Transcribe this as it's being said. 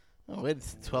Oh,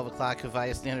 it's 12 o'clock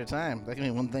Hawaii Standard Time. That can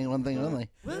mean one thing only.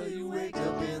 Will you wake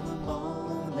up in the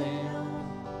morning,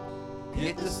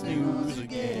 Hit the snooze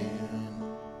again.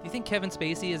 Do you think Kevin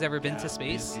Spacey has ever been to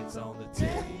space? It's on the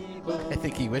table. I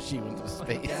think he wished he went to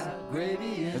space. Got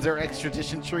gravy Is in there an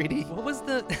extradition treaty? What was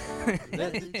the?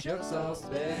 Let the chucks all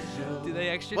special. Do they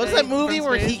extradite? What's that movie from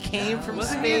where he space? came from Was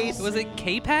space? Was it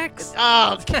K-Pax?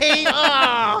 Oh, Kate!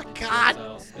 Oh, Chucks God!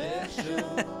 all special.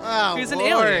 Oh, He was an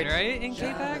Lord. alien, right? In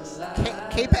K-Pax?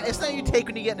 K-Pax, isn't that you take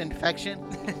when you get an infection?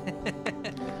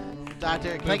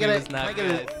 Doctor, can I Movie get was not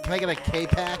good. can I get a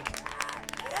K-Pack?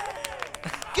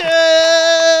 Good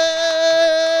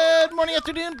morning,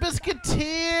 afternoon,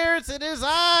 Biscuiteers. It is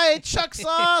I, Chuck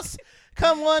Sauce.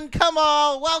 Come one, come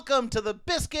all. Welcome to the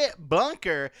Biscuit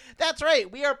Bunker. That's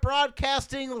right. We are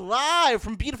broadcasting live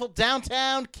from beautiful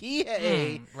downtown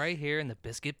Kihei. Right here in the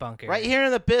Biscuit Bunker. Right here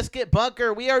in the Biscuit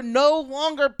Bunker. We are no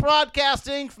longer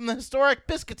broadcasting from the historic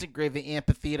Biscuits and Gravy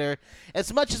Amphitheater.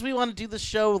 As much as we want to do the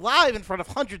show live in front of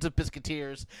hundreds of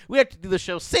Biscuiteers, we have to do the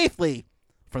show safely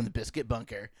from the Biscuit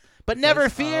Bunker. But never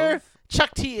Because fear, of-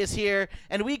 Chuck T is here,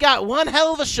 and we got one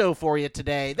hell of a show for you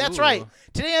today. That's Ooh. right.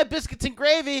 Today on Biscuits and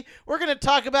Gravy, we're going to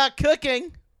talk about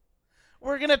cooking.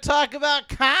 We're going to talk about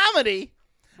comedy.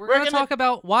 We're We're going to gonna- talk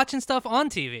about watching stuff on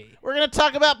TV. We're going to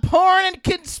talk about porn and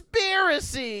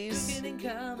conspiracies. Biscuit and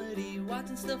comedy,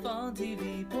 watching stuff on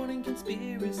TV, porn and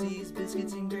conspiracies,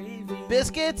 biscuits and gravy.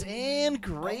 Biscuits and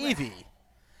Gravy.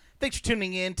 Thanks for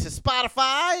tuning in to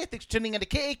Spotify. Thanks for tuning in to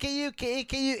KKU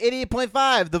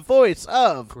 88.5, the voice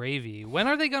of Gravy. When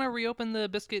are they going to reopen the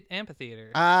Biscuit Amphitheater?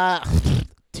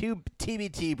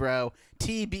 TBT, bro.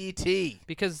 TBT.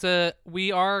 Because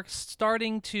we are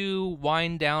starting to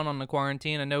wind down on the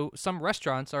quarantine. I know some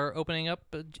restaurants are opening up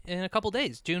in a couple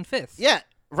days, June 5th. Yeah,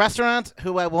 restaurants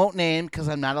who I won't name because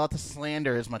I'm not allowed to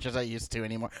slander as much as I used to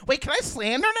anymore. Wait, can I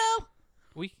slander now?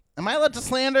 Am I allowed to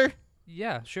slander?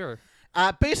 Yeah, sure.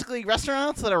 Basically,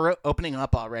 restaurants that are opening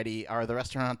up already are the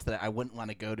restaurants that I wouldn't want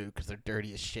to go to because they're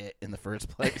dirty as shit in the first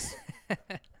place.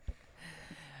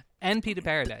 And Pita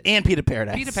Paradise. And Pita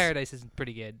Paradise. Pita Paradise is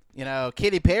pretty good. You know,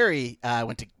 Katy Perry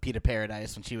went to Pita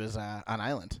Paradise when she was on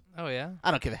Island. Oh, yeah?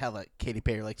 I don't give a hell that Katy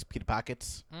Perry likes pita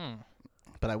pockets,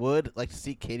 but I would like to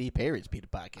see Katy Perry's pita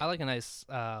pocket. I like a nice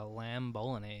lamb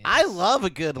bolognese. I love a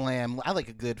good lamb. I like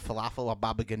a good falafel or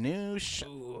baba ganoush.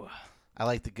 Ooh. I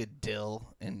like the good dill.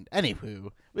 And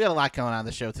anywho, we got a lot going on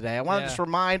the show today. I want to Yeah. just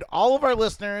remind all of our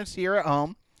listeners here at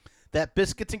home that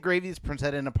Biscuits and Gravy is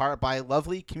presented in part by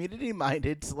lovely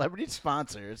community-minded celebrity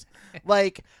sponsors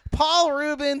like Paul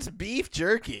Rubens Beef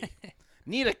Jerky.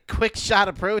 Need a quick shot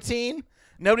of protein?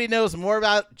 Nobody knows more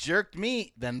about jerked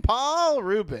meat than Paul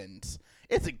Rubens.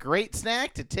 It's a great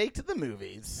snack to take to the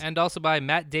movies. And also by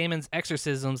Matt Damon's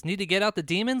Exorcisms. Need to get out the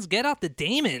demons? Get out the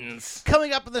demons.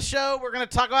 Coming up in the show, we're going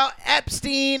to talk about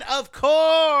Epstein, of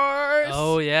course.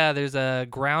 Oh, yeah. There's a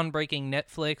groundbreaking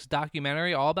Netflix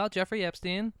documentary all about Jeffrey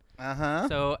Epstein. Uh-huh.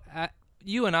 So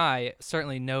you and I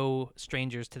certainly no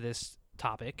strangers to this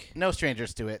topic. No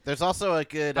strangers to it. There's also a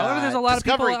good However, there's a lot of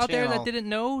people Discovery out there that Channel didn't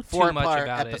know too much four-part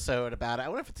about it. episode about it. I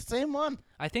wonder if it's the same one.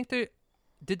 I think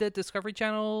did that Discovery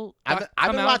Channel I've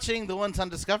come been out? watching the ones on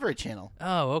Discovery Channel.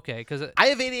 Oh, okay. Because I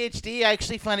have ADHD. I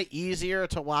actually find it easier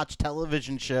to watch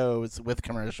television shows with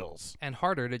commercials. and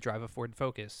harder to drive a Ford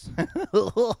Focus.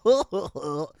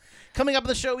 Coming up on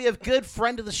the show, we have good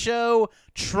friend of the show,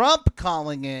 Trump,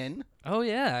 calling in. Oh,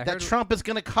 yeah. I That heard- Trump is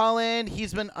going to call in.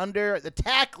 He's been under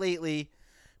attack lately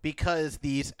because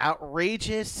these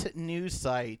outrageous news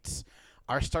sites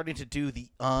are starting to do the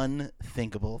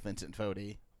unthinkable, Vincent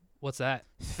Fodi. What's that?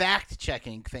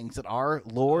 Fact-checking things that our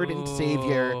Lord and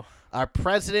Savior, Oh. our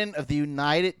President of the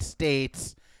United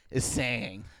States, is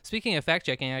saying. Speaking of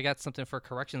fact-checking, I got something for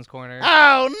Corrections Corner.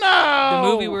 Oh, no! The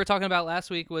movie we were talking about last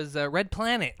week was Red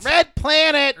Planet. Red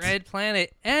Planet! Red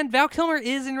Planet. And Val Kilmer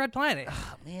is in Red Planet.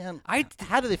 Oh, man. I-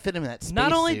 How do they fit him in that space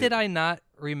Not only suit? did I not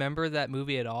remember that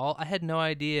movie at all, I had no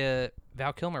idea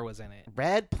Val Kilmer was in it.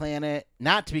 Red Planet,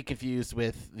 not to be confused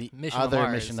with the Mission other to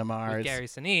Mars, Mission to with Mars. Gary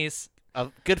Sinise. A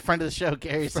good friend of the show,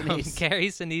 Gary From Sinise. Gary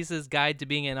Sinise's Guide to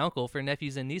Being an Uncle for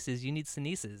Nephews and Nieces. You need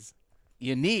Sinises.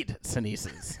 You need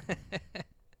Sinises.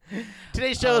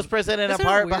 Today's show is presented in isn't it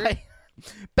part weird? by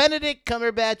Benedict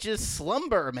Cumberbatch's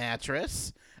Slumber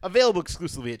Mattress, available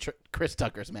exclusively at Chris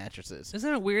Tucker's Mattresses.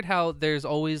 Isn't it weird how there's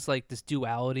always like this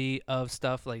duality of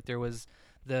stuff? Like there was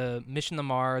the Mission to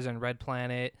Mars and Red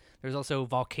Planet. There's also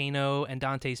Volcano and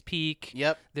Dante's Peak.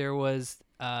 Yep. There was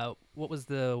what was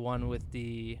the one with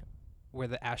where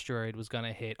the asteroid was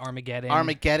gonna hit? Armageddon.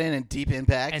 Armageddon and Deep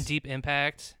Impact. And Deep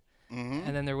Impact. Mhm.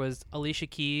 And then there was Alicia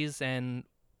Keys and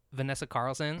Vanessa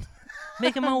Carlson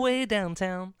making my way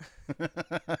downtown.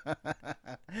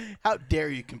 How dare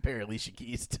you compare Alicia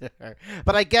Keys to her?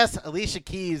 But I guess Alicia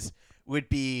Keys would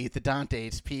be the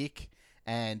Dante's Peak,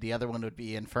 and the other one would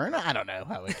be Inferno. I don't know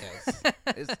how it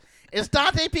goes. Is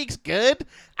Dante Peaks good?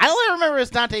 I only remember as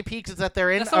Dante Peaks is that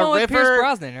they're in That's the a one with river. Pierce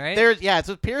Brosnan, right? It's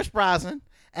with Pierce Brosnan,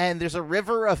 and there's a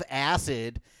river of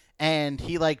acid, and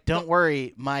he don't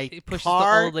worry, my He pushes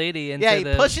car. the old lady into He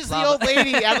the pushes the lava. old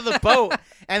lady out of the boat,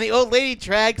 and the old lady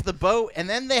drags the boat, and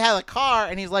then they have a car,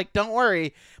 and he's like, "Don't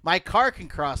worry, my car can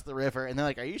cross the river." And they're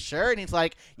like, "Are you sure?" And he's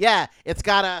like, "Yeah, it's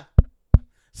got a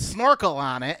snorkel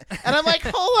on it." And I'm like,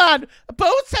 "Hold on,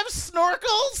 boats have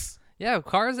snorkels?" Yeah,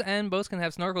 cars and boats can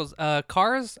have snorkels.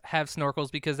 Cars have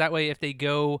snorkels because that way, if they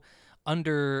go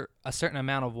under a certain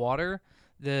amount of water,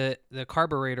 the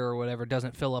carburetor or whatever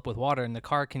doesn't fill up with water, and the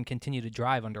car can continue to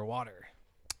drive underwater.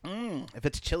 If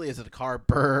it's chilly, is it a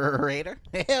carburetor?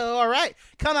 All right.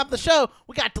 Coming up the show,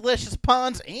 we got delicious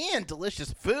puns and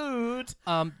delicious foods.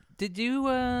 Did you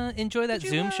enjoy that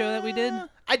Zoom show that we did?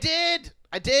 I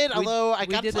did. Although I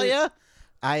got to tell you,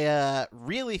 I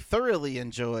really thoroughly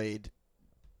enjoyed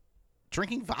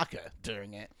drinking vodka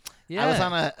during it. Yeah, I was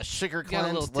on a sugar got a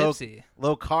little cleanse, tipsy.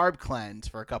 low carb cleanse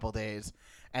for a couple days.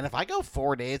 And if I go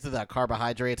 4 days without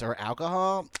carbohydrates or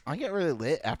alcohol, I get really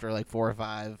lit after 4 or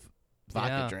 5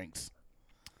 vodka drinks.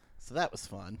 So that was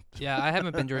fun. Yeah, I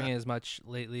haven't been drinking as much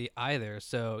lately either.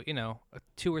 So,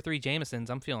 2 or 3 Jamesons,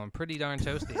 I'm feeling pretty darn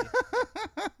toasty.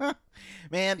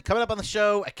 Man, coming up on the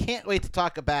show, I can't wait to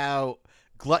talk about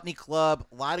Gluttony Club.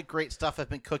 A lot of great stuff I've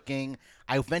been cooking.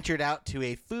 I ventured out to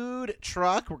a food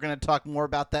truck. We're going to talk more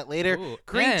about that later. Ooh,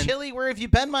 Green and- chili, where have you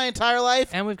been my entire life?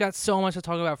 And we've got so much to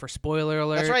talk about for spoiler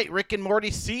alert. That's right, Rick and Morty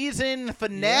season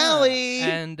finale. Yeah.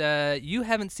 And you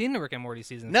haven't seen the Rick and Morty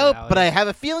season Nope, finale. but I have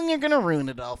a feeling you're going to ruin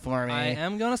it all for me. I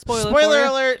am going to spoil it Spoiler for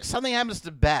you. alert, something happens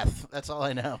to Beth. That's all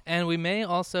I know. And we may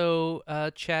also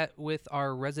chat with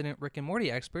our resident Rick and Morty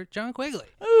expert, John Quigley.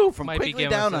 Ooh, from Might be Quigley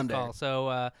giving us Down a Under. call.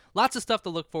 So lots of stuff to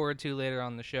look forward to later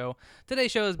on the show.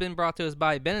 Today's show has been brought to us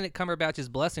by Benedict Cumberbatch's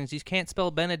Blessings. You can't spell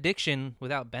benediction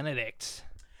without Benedict.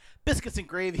 Biscuits and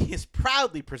Gravy is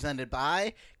proudly presented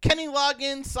by Kenny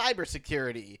Login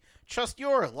Cybersecurity. Trust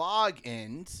your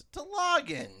logins to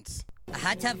logins. A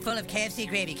hot tub full of KFC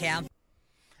gravy, Cal.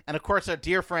 And of course, our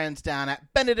dear friends down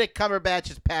at Benedict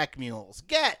Cumberbatch's Pack Mules.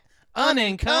 Get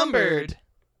Unencumbered.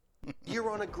 You're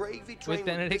on a gravy train With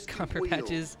Benedict biscuit wheels.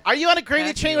 Cumberbatch's. Are you on a gravy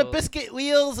Pack train with Mules. biscuit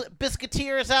wheels,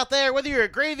 biscuiteers out there? Whether you're a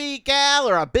gravy gal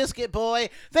or a biscuit boy,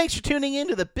 thanks for tuning in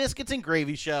to the Biscuits and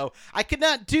Gravy Show. I could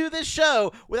not do this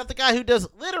show without the guy who does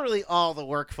literally all the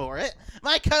work for it.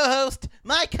 My co-host,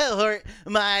 my cohort,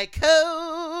 my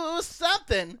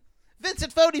co-something.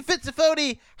 Vincent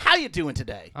Fodi, how you doing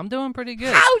today? I'm doing pretty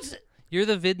good. How's it? You're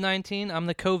the Vid-19. I'm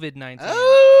the COVID-19.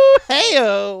 Oh,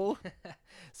 hey-oh.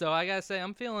 So I gotta say,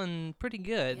 I'm feeling pretty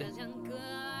good.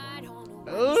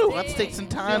 Oh, let's take some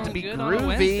time to Feeling be good on a groovy.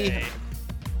 Wednesday.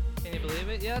 Can you believe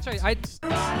it? Yeah, that's right.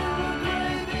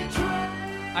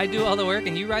 I do all the work,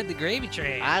 and you ride the gravy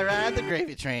train. I ride the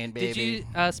gravy train, baby. Did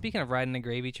you? Speaking of riding the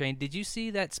gravy train, did you see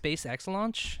that SpaceX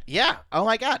launch? Yeah. Oh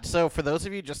my God. So for those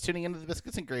of you just tuning into the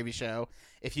Biscuits and Gravy Show,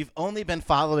 if you've only been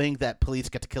following that police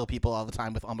get to kill people all the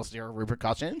time with almost zero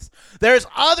repercussions, there's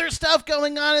other stuff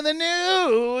going on in the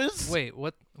news. Wait,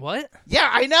 what? What? Yeah,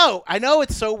 I know. I know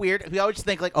it's so weird. We always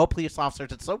think oh, police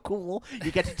officers, it's so cool.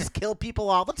 You get to just kill people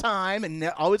all the time and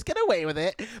always get away with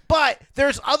it. But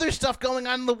there's other stuff going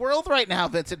on in the world right now,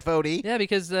 Vincent Fodi. Yeah,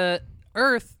 because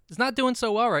Earth is not doing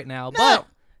so well right now. No.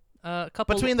 But a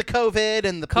couple Between the COVID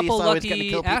and the police couple always lucky getting to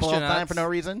kill people all the time for no astronauts-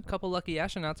 reason. couple lucky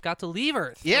astronauts got to leave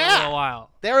Earth Yeah. for a little while.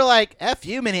 They were like, F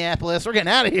you, Minneapolis. We're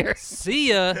getting out of here. See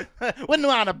ya. Wouldn't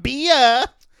want to be ya.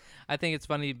 I think it's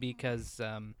funny because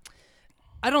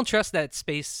I don't trust that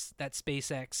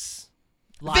SpaceX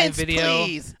live Vince, video.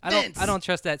 please. I Vince. don't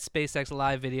trust that SpaceX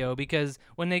live video because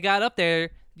when they got up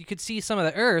there, you could see some of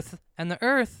the Earth, and the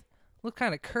Earth looked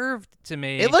kind of curved to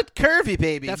me. It looked curvy,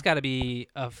 baby. That's got to be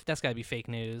fake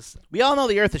news. We all know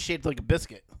the Earth is shaped like a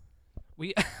biscuit.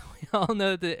 We we all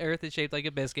know the Earth is shaped like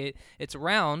a biscuit. It's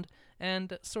round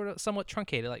and sort of somewhat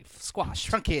truncated, like squashed.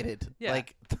 Truncated. Yeah.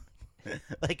 Like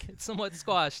It's somewhat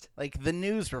squashed. like the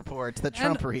news reports that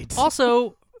Trump And reads.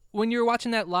 Also, when you were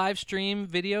watching that live stream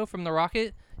video from the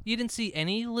rocket, you didn't see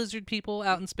any lizard people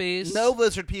out in space. No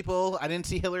lizard people. I didn't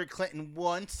see Hillary Clinton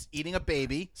once eating a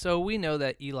baby. So we know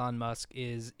that Elon Musk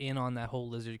is in on that whole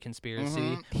lizard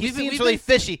conspiracy. He We've been- seems we've really been-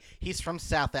 fishy. He's from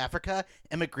South Africa,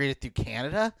 immigrated through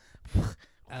Canada.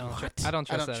 I don't What? trust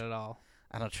that at all.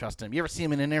 I don't trust him. You ever see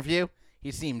him in an interview?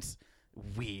 He seems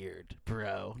weird,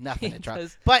 bro. Nothing He to trust.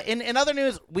 does. But in other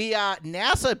news, we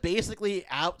NASA basically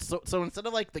out. So instead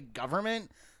of like the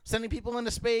government sending people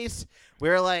into space.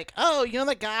 We're like, oh, you know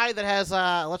that guy that has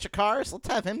electric cars? Let's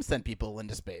have him send people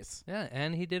into space. Yeah,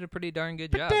 and he did a pretty darn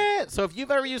good job. So if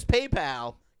you've ever used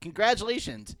PayPal,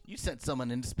 congratulations. You sent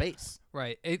someone into space.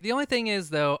 Right. The only thing is,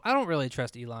 though, I don't really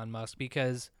trust Elon Musk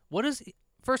because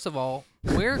first of all,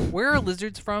 where are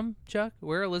lizards from, Chuck?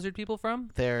 Where are lizard people from?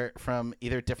 They're from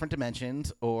either different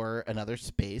dimensions or another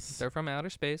space. They're from outer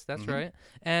space. That's right.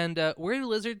 And where do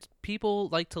lizard people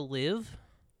like to live?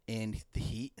 In the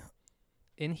heat.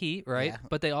 In heat, right? Yeah.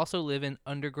 But they also live in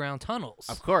underground tunnels.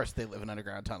 Of course, they live in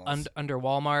underground tunnels. Under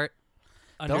Walmart.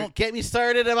 Don't get me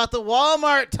started about the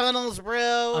Walmart tunnels,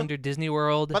 bro. Under Disney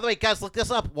World. By the way, guys, look this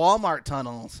up. Walmart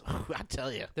tunnels. I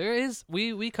tell you. There is.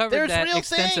 We covered There's that real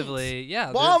extensively. things.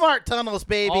 Yeah. Walmart tunnels,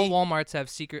 baby. All Walmarts have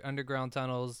secret underground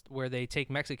tunnels where they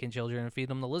take Mexican children and feed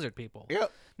them to lizard people.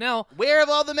 Yep. Now, Where have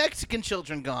all the Mexican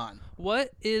children gone?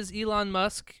 what is Elon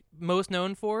Musk most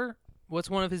known for? What's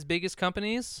one of his biggest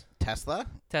companies? Tesla?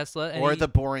 Tesla. And Or he- the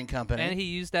Boring Company? And he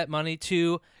used that money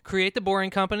to create the Boring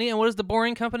Company. And what does the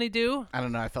Boring Company do? I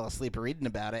don't know. I fell asleep reading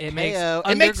about it. It makes Heyo.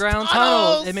 underground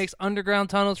tunnels. It makes underground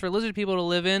tunnels for lizard people to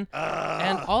live in.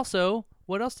 And also,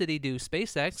 what else did he do?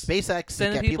 SpaceX. SpaceX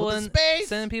Sending get people people to in space.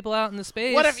 Sending people out into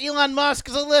space. What if Elon Musk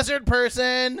is a lizard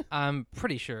person? I'm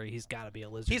pretty sure he's got to be a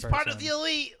lizard He's person. part of the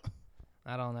elite.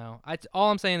 I don't know. All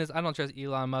I'm saying is I don't trust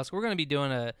Elon Musk. We're going to be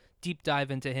doing a deep dive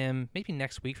into him maybe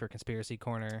next week for Conspiracy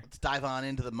Corner. Let's dive on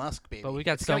into the Musk, baby. But we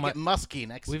got it's so gonna much- get musky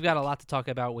next We've week. got a lot to talk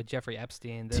about with Jeffrey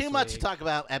Epstein. Too much to week. talk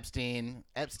about Epstein.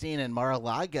 Epstein and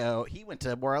Mar-a-Lago. He went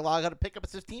to Mar-a-Lago to pick up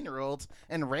his 15-year-olds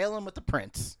and rail him with the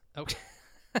prince. Okay.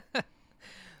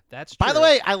 That's true. By the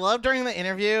way, I love during the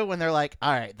interview when they're like,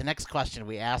 all right, the next question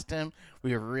we asked him,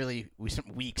 we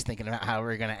spent weeks thinking about how we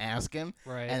were going to ask him.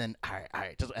 Right. And then, all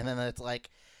right. And then it's like,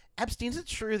 Epstein, is it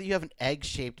true that you have an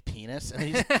egg-shaped penis? And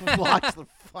he just walks the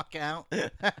fuck out.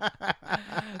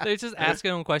 They're just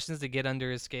asking him questions to get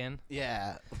under his skin.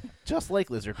 Yeah, just like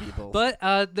lizard people. But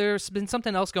there's been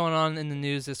something else going on in the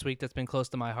news this week that's been close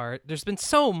to my heart. There's been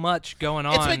so much going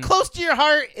on. It's been close to your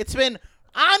heart. It's been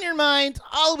on your mind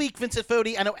all week, Vincent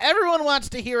Fodi. I know everyone wants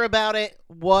to hear about it.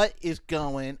 What is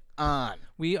going on?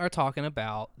 We are talking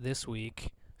about this week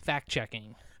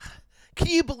fact-checking. Can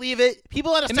you believe it?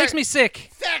 People want to It start makes me sick.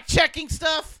 fact-checking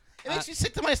stuff. It makes me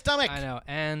sick to my stomach. I know.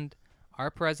 And our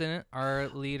president, our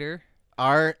leader,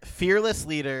 Our fearless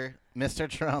leader, Mr.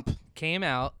 Trump. came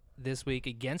out this week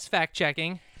against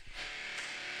fact-checking.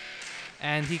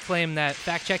 And he claimed that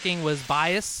fact-checking was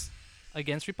bias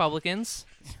against Republicans.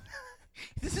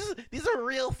 These are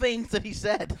real things that he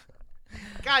said.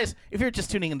 Guys, if you're just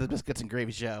tuning into the Biscuits and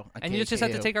Gravy Show, on And you just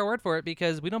have to KKO. take our word for it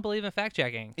because we don't believe in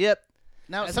fact-checking. Yep.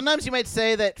 Now, sometimes you might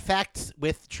say that facts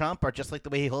with Trump are just like the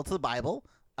way he holds the Bible,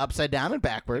 upside down and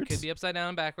backwards. Could be upside down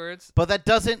and backwards. But that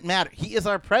doesn't matter. He is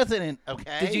our president,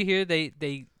 okay? Did you hear the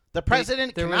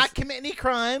president there cannot was- commit any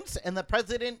crimes, and the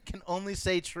president can only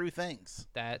say true things.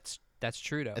 That's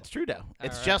Trudeau. It's Trudeau.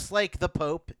 It's right. just like the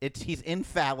Pope. He's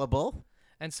infallible.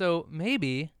 And so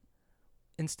maybe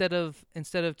instead of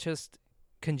just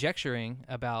conjecturing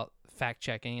about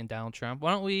fact-checking and Donald Trump, why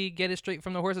don't we get it straight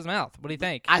from the horse's mouth? What do you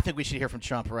think? I think we should hear from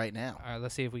Trump right now. All right,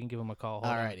 let's see if we can give him a call.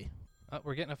 Hold on. Alrighty. Oh,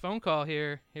 we're getting a phone call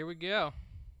here. Here we go.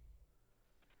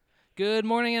 Good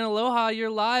morning and aloha.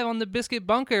 You're live on the Biscuit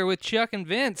Bunker with Chuck and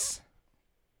Vince.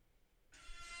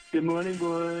 Good morning,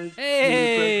 boys.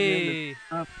 Hey!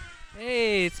 Trump.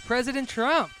 Hey, it's President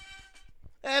Trump.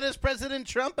 That is President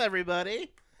Trump,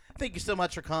 everybody. Thank you so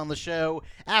much for calling the show.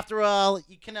 After all,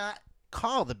 you cannot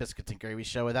call the Biscuits and Gravy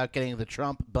Show without getting the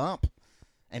Trump bump.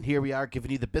 And here we are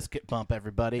giving you the biscuit bump,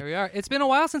 everybody. Here we are. It's been a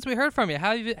while since we heard from you.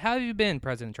 How have you been,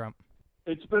 President Trump?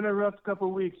 It's been a rough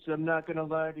couple weeks. I'm not going to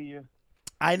lie to you.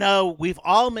 I know we've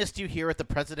all missed you here at the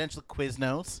Presidential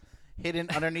Quiznos, hidden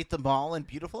underneath the mall in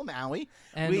beautiful Maui.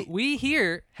 And we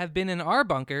here have been in our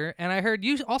bunker, and I heard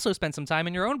you also spent some time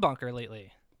in your own bunker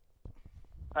lately.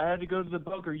 I had to go to the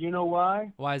bunker. You know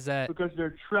why? Why is that? Because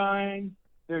they're trying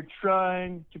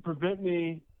to prevent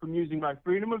me from using my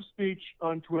freedom of speech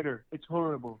on Twitter. It's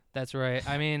horrible. That's right.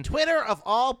 I mean, Twitter, of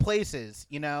all places,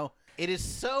 you know, it is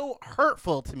so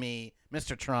hurtful to me,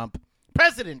 Mr. Trump,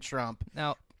 President Trump,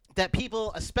 now, that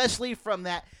people, especially from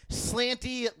that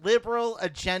slanty liberal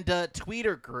agenda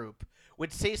tweeter group,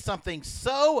 would say something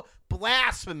so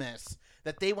blasphemous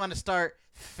that they want to start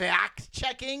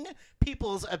fact-checking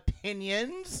people's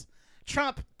opinions.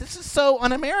 Trump, this is so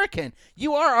un-American.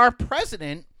 You are our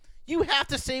president. You have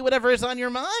to say whatever is on your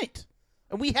mind.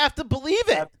 And we have to believe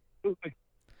it.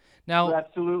 now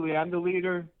Absolutely. I'm the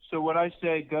leader, so what I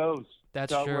say goes.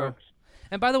 that's how it true. works.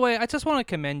 And by the way, I just want to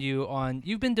commend you on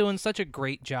you've been doing such a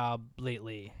great job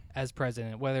lately as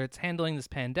president, whether it's handling this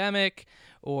pandemic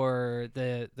or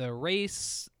the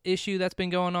race issue that's been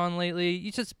going on lately.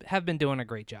 You just have been doing a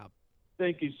great job.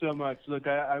 Thank you so much. Look,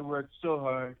 I worked so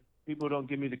hard. People don't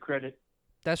give me the credit.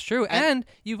 That's true. And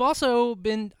you've also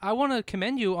been, I want to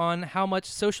commend you on how much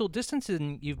social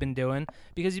distancing you've been doing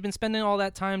because you've been spending all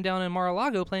that time down in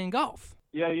Mar-a-Lago playing golf.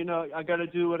 Yeah, I got to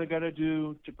do what I got to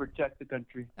do to protect the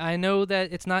country. I know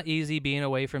that it's not easy being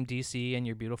away from D.C. and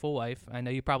your beautiful wife. I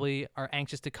know you probably are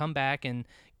anxious to come back and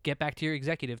get back to your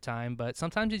executive time, but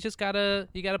sometimes you just got to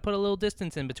put a little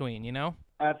distance in between, you know?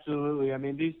 Absolutely. I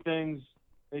mean, these things,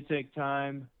 they take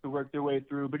time to work their way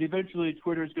through, but eventually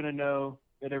Twitter's going to know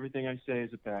that everything I say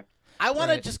is a fact. I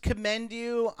want to just commend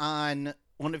you on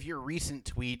one of your recent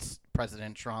tweets,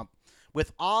 President Trump.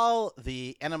 With all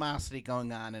the animosity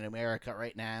going on in America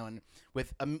right now and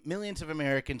with millions of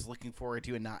Americans looking forward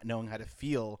to and not knowing how to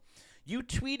feel, you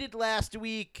tweeted last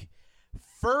week,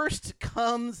 first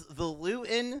comes the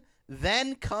lootin',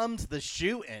 then comes the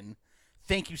shootin'.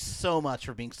 Thank you so much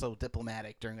for being so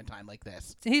diplomatic during a time like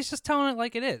this. He's just telling it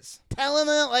like it is. Telling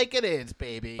it like it is,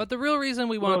 baby. But the real reason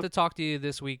we wanted to talk to you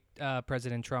this week,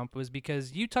 President Trump, was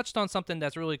because you touched on something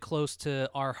that's really close to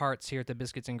our hearts here at the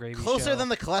Biscuits and Gravy Closer Show. than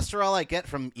the cholesterol I get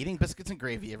from eating biscuits and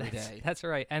gravy every day. That's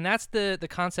right. And that's the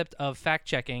concept of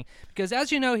fact-checking. Because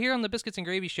as you know, here on the Biscuits and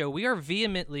Gravy Show, we are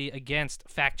vehemently against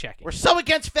fact-checking. We're so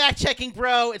against fact-checking,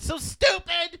 bro. It's so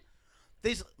stupid.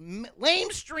 These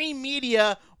lamestream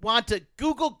media want to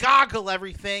Google goggle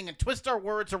everything and twist our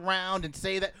words around and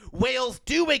say that whales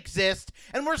do exist,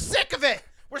 and we're sick of it.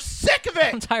 We're sick of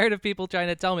it. I'm tired of people trying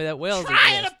to tell me that whales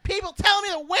Tired exist. of people telling me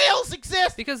that whales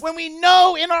exist Because- when we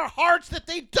know in our hearts that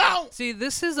they don't. See,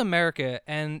 this is America,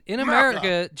 and in America.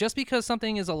 America, just because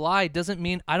something is a lie doesn't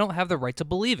mean I don't have the right to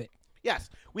believe it. Yes,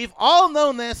 we've all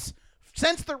known this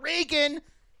since the Reagan,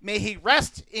 may he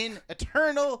rest in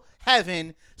eternal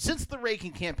heaven, since the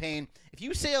Reagan campaign. If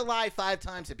you say a lie 5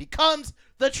 times, it becomes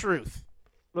the truth.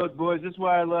 Look, boys, this is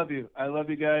why I love you. I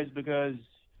love you guys because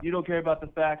you don't care about the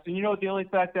facts. And you know what? The only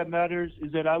fact that matters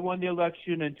is that I won the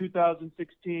election in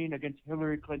 2016 against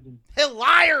Hillary Clinton.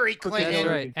 Hillary Clinton. That's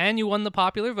right. And you won the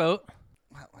popular vote,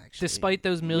 Well, actually, despite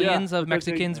those millions of because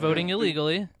they- Mexicans voting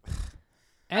illegally.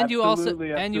 And you also Absolutely,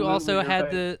 had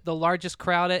you're the largest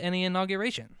crowd at any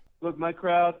inauguration. Look, my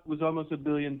crowd was almost 1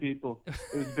 billion people.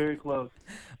 It was very close.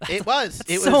 It was.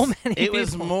 It so was. many It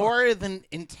was people. more than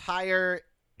entire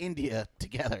India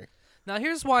together. Now,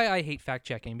 here's why I hate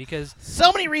fact-checking, because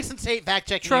So many reasons hate fact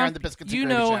checking here on Trump, the Biscuits you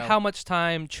and Gravy know Show. how much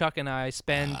time Chuck and I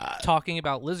spend talking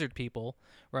about lizard people,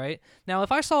 right? Now,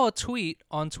 if I saw a tweet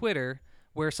on Twitter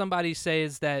where somebody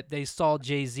says that they saw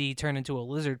Jay-Z turn into a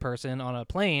lizard person on a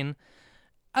plane,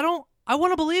 I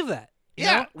want to believe that. You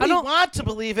Yeah, know? I we don't. want to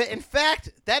believe it. In fact,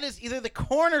 that is either the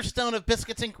cornerstone of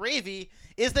Biscuits and Gravy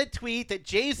is the tweet that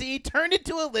Jay-Z turned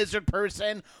into a lizard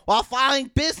person while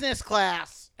flying business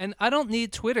class. And I don't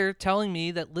need Twitter telling me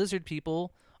that lizard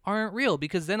people aren't real,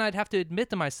 because then I'd have to admit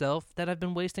to myself that I've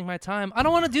been wasting my time. I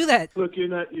don't want to do that. Look, you're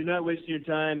not wasting your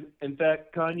time. In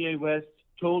fact, Kanye West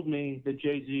told me that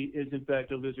Jay-Z is in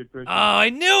fact a lizard person. Oh, I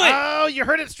knew it. Oh, you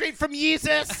heard it straight from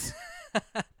Yeezus.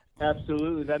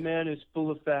 Absolutely. That man is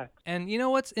full of facts. And you know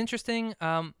what's interesting?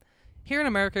 Here in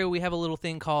America, we have a little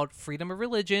thing called freedom of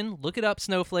religion. Look it up,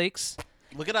 snowflakes.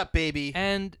 Look it up, baby.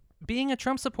 And being a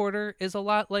Trump supporter is a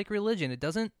lot like religion.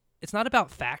 It's not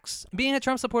about facts. Being a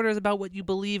Trump supporter is about what you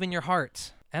believe in your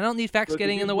heart. And I don't need facts Look,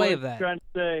 getting if in the you way boys of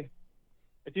that.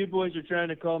 If you boys are trying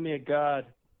to call me a god,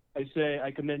 I say I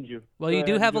commend you. Well, Go you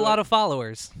do ahead have a and do lot it. of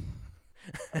followers.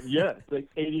 Yeah, it's like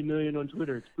 80 million on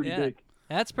Twitter. It's pretty Yeah, big.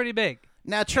 that's pretty big.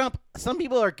 Now, Trump, some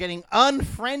people are getting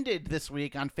unfriended this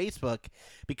week on Facebook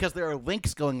because there are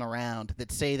links going around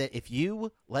that say that if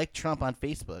you like Trump on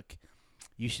Facebook,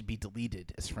 you should be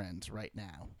deleted as friends right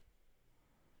now.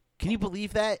 Can you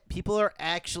believe that? People are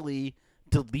actually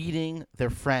deleting their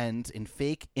friends in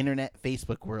fake internet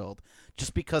Facebook world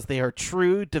just because they are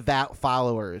true, devout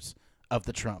followers of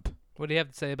the Trump. What do you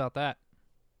have to say about that?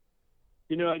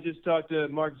 You know, I just talked to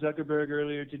Mark Zuckerberg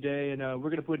earlier today, and we're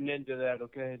going to put an end to that,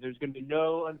 okay? There's going to be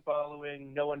no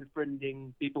unfollowing, no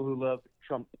unfriending people who love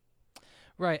Trump.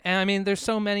 Right. And I mean, there's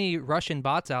so many Russian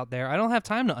bots out there. I don't have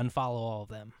time to unfollow all of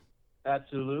them.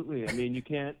 Absolutely. I mean, you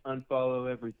can't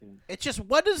unfollow everything. It's just,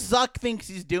 what does Zuck thinks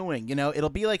he's doing? You know, it'll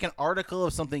be like an article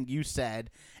of something you said,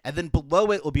 and then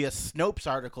below it will be a Snopes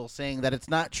article saying that it's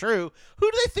not true. Who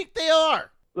do they think they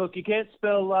are? Look, you can't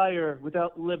spell liar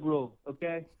without liberal,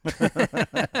 okay?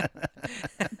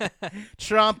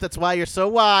 Trump, that's why you're so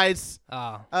wise.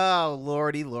 Oh. Oh,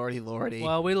 lordy, lordy, lordy.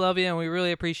 Well, we love you, and we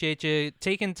really appreciate you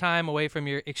taking time away from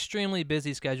your extremely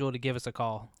busy schedule to give us a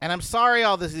call. And I'm sorry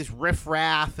all these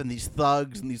riffraff and these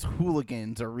thugs and these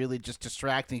hooligans are really just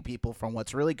distracting people from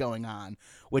what's really going on,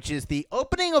 which is the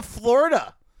opening of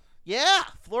Florida. Yeah,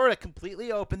 Florida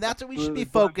completely open. That's what we should be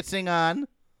focusing on.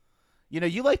 You know,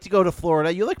 you like to go to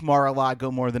Florida. You like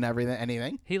Mar-a-Lago more than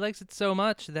anything. He likes it so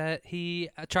much that he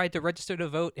tried to register to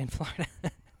vote in Florida.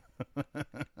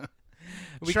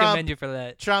 We commend you for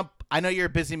that. Trump, I know you're a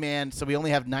busy man, so we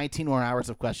only have 19 more hours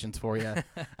of questions for you.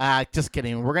 Just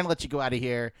kidding. We're going to let you go out of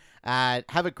here.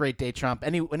 Have a great day, Trump.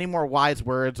 Any more wise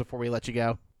words before we let you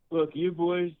go? Look, you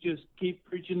boys just keep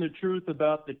preaching the truth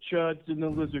about the chuds and the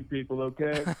lizard people,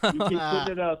 okay? You keep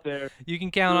putting it out there. You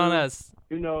can count on us.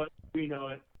 You know it. We know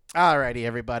it. All righty,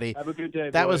 everybody. Have a good day,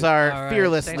 That boys. was our All right.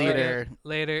 fearless Thanks, leader.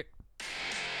 Later.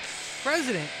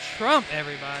 President Trump,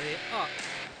 everybody. Oh,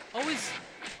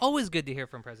 always good to hear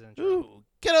from President Trump. Ooh,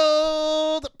 good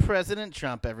old President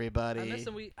Trump, everybody. I miss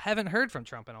him. We haven't heard from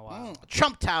Trump in a while.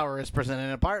 Trump Tower is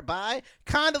presented in part by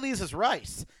Condoleezza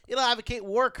Rice. It'll advocate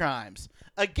war crimes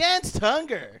against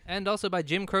hunger. And also by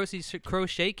Jim Croce's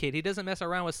Crochet Kit. He doesn't mess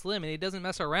around with Slim, and he doesn't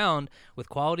mess around with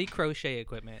quality crochet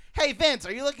equipment. Hey, Vince,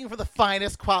 are you looking for the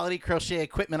finest quality crochet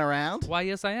equipment around? Why,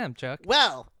 yes, I am, Chuck.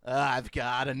 Well, I've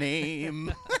got a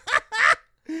name.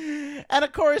 And,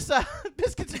 of course,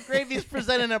 Biscuits and Gravy is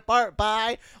presented in part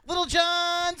by Little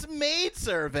John's Maid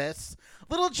Service.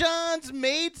 Little John's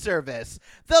Maid Service.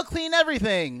 They'll clean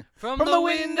everything. From the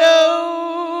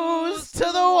windows to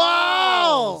the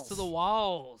walls. To the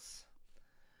walls.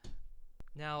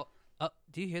 Now,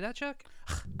 do you hear that, Chuck?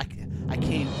 I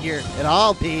can't hear it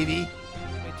all, baby.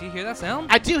 Wait, do you hear that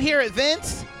sound? I do hear it,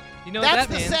 Vince. You know That's what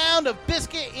that the means. sound of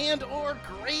Biscuit and or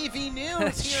Gravy News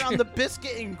That's here true. on the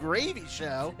Biscuit and Gravy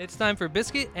Show. It's time for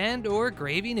Biscuit and or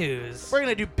Gravy News. We're going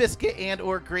to do Biscuit and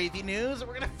or Gravy News.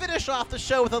 We're going to finish off the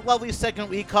show with a lovely segment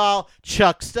we call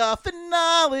Chuck Stuff and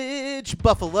Knowledge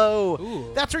Buffalo.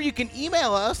 Ooh. That's where you can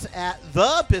email us at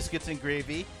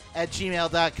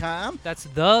thebiscuitsandgravy@gmail.com. That's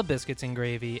the Biscuits and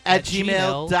Gravy At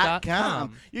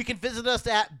gmail.com. You can visit us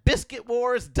at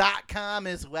biscuitwars.com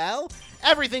as well.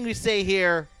 Everything we say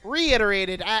here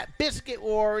reiterated at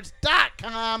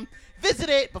biscuitwars.com. Visit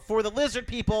it before the lizard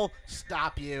people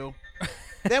stop you.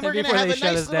 Then we're going to Before have they a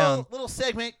shut nice us down. little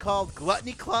segment called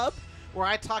Gluttony Club, where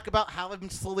I talk about how I've been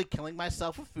slowly killing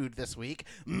myself with food this week.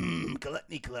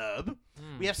 Gluttony Club.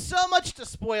 We have so much to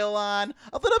spoil on,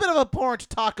 a little bit of a porn to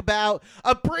talk about,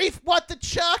 a brief What the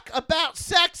Chuck about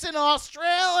sex in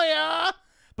Australia.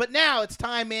 But now it's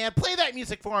time, man. Play that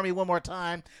music for me one more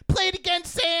time. Play it again,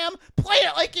 Sam. Play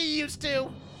it like you used to.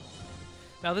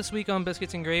 Now, this week on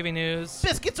Biscuits and Gravy News,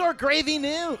 Biscuits or Gravy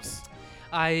News.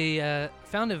 I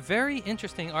found a very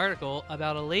interesting article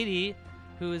about a lady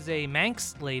who is a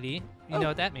Manx lady. You know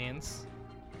what that means.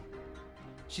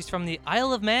 She's from the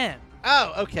Isle of Man.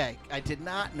 Oh, okay. I did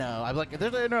not know. I'm like,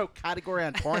 is there no category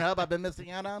on Pornhub I've been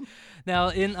missing out on? Now,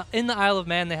 in the Isle of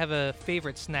Man, they have a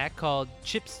favorite snack called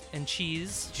chips and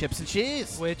cheese. Chips and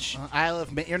cheese. Which, Isle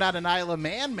of Man. You're not an Isle of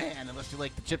Man unless you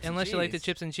like the chips and cheese. unless you like the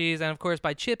chips and cheese, and of course,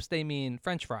 by chips they mean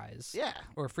French fries. Yeah.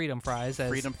 Or freedom fries, as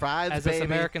Freedom fries, as baby. us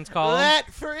Americans call them.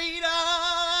 Let freedom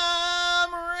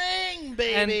ring,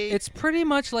 baby. And it's pretty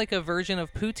much like a version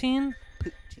of poutine,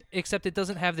 except it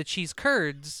doesn't have the cheese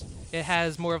curds. It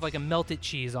has more of like a melted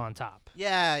cheese on top.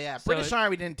 Yeah. So British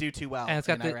Army didn't do too well. And it's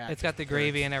got in Iraq. the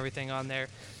gravy and everything on there.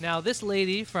 Now, this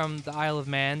lady from the Isle of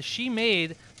Man, she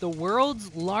made the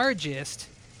world's largest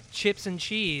chips and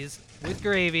cheese with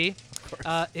gravy.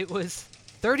 It was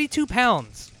 32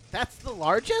 pounds. That's the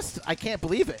largest? I can't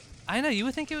believe it. I know, you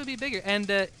would think it would be bigger. And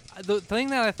the thing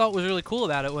that I thought was really cool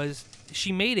about it was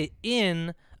she made it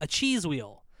in a cheese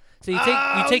wheel. So you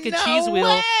take a no cheese wheel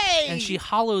way! and she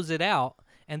hollows it out,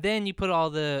 and then you put all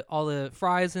the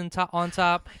fries on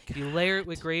top. You layer it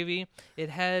with gravy. It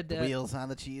had The wheels on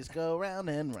the cheese go round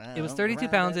and round. it was 32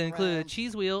 round pounds and and included a round.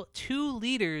 cheese wheel, 2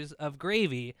 liters of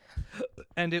gravy,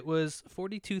 and it was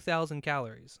 42,000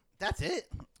 calories. That's it.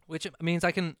 Which means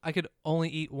I could only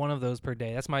eat one of those per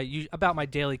day. That's about my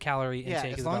daily calorie Yeah,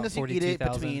 intake. as is long about as you eat it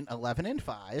 42,000. between 11 and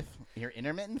 5, you're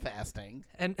intermittent fasting.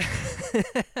 And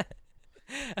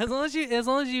as long as you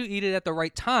eat it at the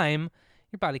right time,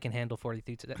 your body can handle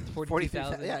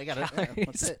 42,000 Yeah, I got it. Yeah, calories.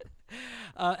 that's it.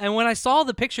 And when I saw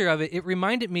the picture of it, it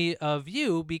reminded me of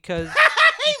you because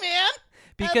Hey, man.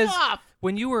 because F off.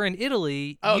 when you were in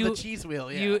Italy, Oh, you the cheese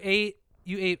wheel, yeah. you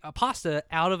ate a pasta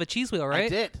out of a cheese wheel, right? I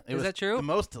did. It Is was that true? The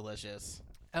most delicious.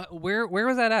 Where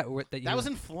was that at? That was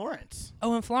in Florence.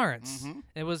 Oh, in Florence. Mhm.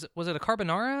 It was it a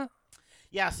carbonara?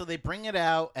 Yeah, so they bring it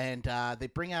out, and they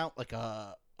bring out like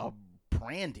a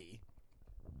brandy.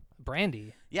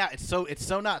 Brandy. Yeah, it's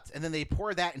so nuts, and then they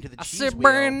pour that into the I cheese said wheel,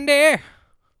 brandy.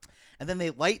 and then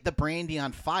they light the brandy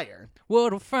on fire.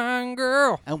 What a fine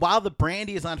girl. And while the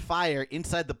brandy is on fire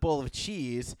inside the bowl of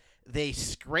cheese, they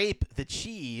scrape the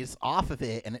cheese off of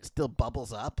it, and it still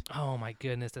bubbles up. Oh my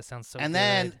goodness, that sounds so And good.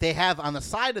 then they have on the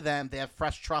side of them, they have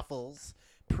fresh truffles,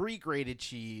 pre-grated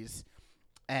cheese,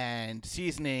 and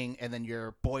seasoning, and then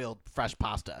your boiled fresh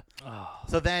pasta. Oh.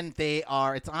 So then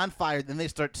it's on fire. Then they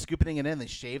start scooping it in. They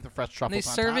shave the fresh And truffles they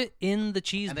on serve top, it in the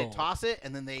cheese and bowl. they toss it,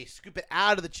 and then they scoop it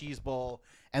out of the cheese bowl,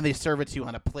 and they serve it to you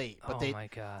on a plate. But Oh my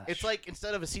gosh. it's like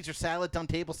instead of a Caesar salad done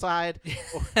table side,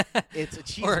 it's a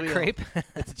cheese or a wheel. crepe.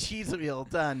 It's a cheese wheel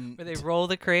done. Where they roll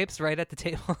the crepes right at the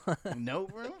table. No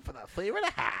room for the flavor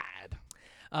to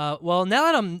hide. Well,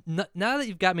 now that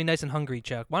you've got me nice and hungry,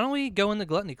 Chuck, why don't we go in the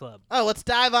Gluttony Club? Oh, let's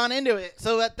dive on into it.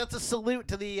 So that's a salute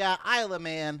to the Isla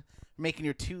man making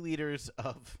your 2 liters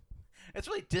of. It's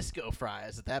really disco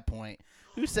fries at that point.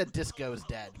 Who said disco is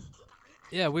dead?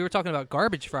 Yeah, we were talking about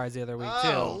garbage fries the other week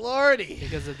Oh, too, lordy.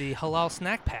 because of the halal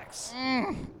snack packs.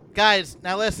 Guys,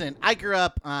 now listen. I grew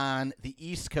up on the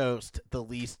East Coast, the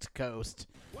least coast.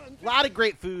 A lot of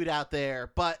great food out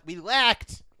there, but we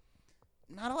lacked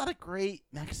not a lot of great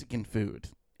Mexican food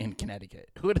in Connecticut.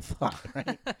 Who would have thought,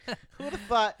 right? Who would have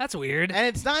thought? That's weird. And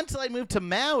it's not until I moved to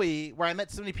Maui where I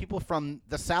met so many people from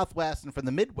the Southwest and from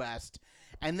the Midwest,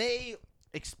 and they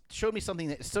showed me something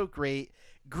that is so great.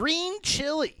 Green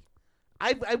chili.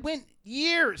 I went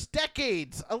years,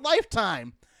 decades, a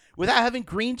lifetime without having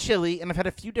green chili, and I've had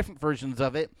a few different versions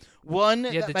of it. One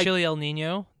You had the chili El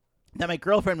Nino. that my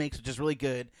girlfriend makes, which is really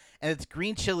good, and it's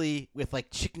green chili with like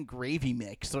chicken gravy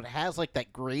mix, so it has like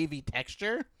that gravy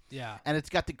texture, Yeah. and it's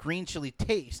got the green chili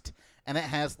taste, and it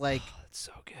has like It's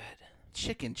so good.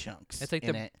 chicken chunks. It's like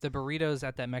in it. the burritos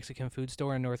at that Mexican food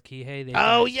store in North Kihei.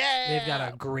 Yeah, They've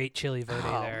got a great chili verde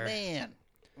oh, there. man.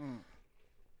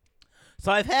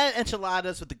 So I've had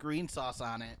enchiladas with the green sauce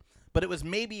on it, but it was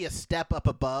maybe a step up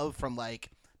above from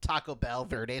like Taco Bell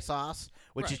verde sauce,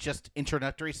 which is just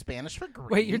introductory Spanish for green.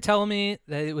 Wait, you're telling me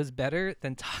that it was better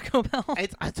than Taco Bell?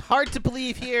 It's hard to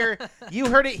believe here. You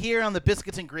heard it here on the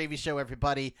Biscuits and Gravy Show,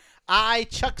 everybody.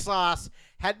 Chuck Sauce,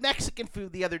 had Mexican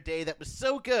food the other day that was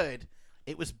so good,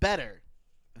 it was better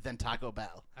than Taco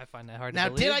Bell. I find that hard Now,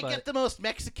 to believe. did I get the most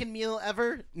Mexican meal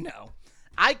ever? No.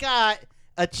 I got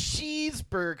a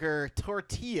cheeseburger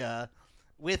tortilla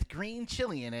with green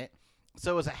chili in it.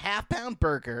 So it was a half-pound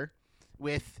burger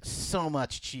with so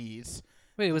much cheese.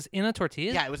 Wait, it was in a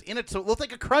tortilla? Yeah, it was in it. So it looked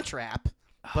like a Crunch Wrap,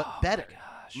 but better.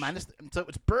 gosh. So it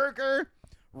was burger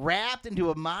wrapped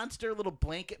into a monster little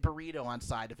blanket burrito on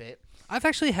side of it. I've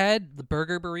actually had the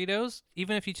burger burritos,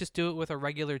 even if you just do it with a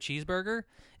regular cheeseburger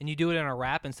and you do it in a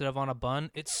wrap instead of on a bun.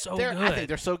 It's so good. I think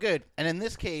they're so good. And in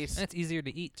this case, And it's easier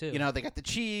to eat, too. you know, they got the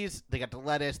cheese, they got the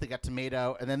lettuce, they got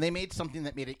tomato, and then they made something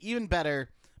that made it even better,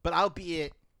 but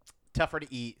albeit tougher to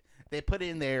eat. They put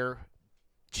in their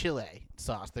chile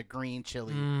sauce, the green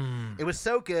chili. It was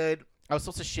so good. I was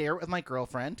supposed to share it with my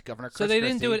girlfriend, Governor Chris So they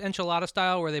didn't do Christie. it enchilada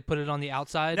style where they put it on the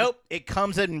outside? Nope. It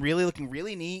comes in really looking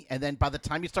really neat, and then by the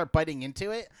time you start biting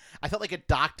into it, I felt like a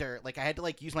doctor. Like I had to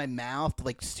like use my mouth to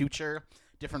like suture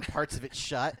different parts of it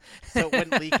shut so it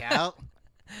wouldn't leak out.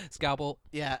 Scalpel.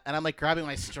 Yeah, and I'm like grabbing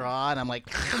my straw and I'm like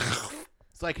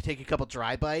so I could take a couple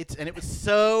dry bites, and it was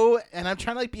so. And I'm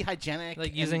trying to like be hygienic,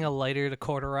 Like using a lighter to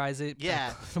cauterize it.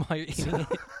 Yeah. While you're eating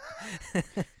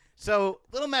it. So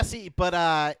a little messy,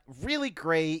 but really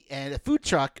great, and a food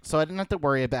truck, so I didn't have to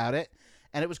worry about it.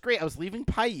 And it was great. I was leaving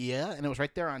Paia, and it was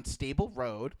right there on Stable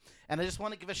Road. And I just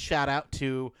want to give a shout out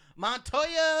to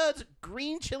Montoya's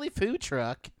Green Chili Food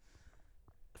Truck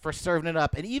for serving it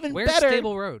up. And even Where's better,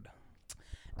 Stable Road?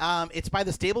 it's by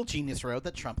the Stable Genius Road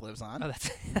that Trump lives on. Oh,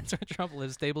 that's where Trump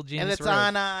lives. Stable Genius and it's Road.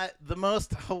 on the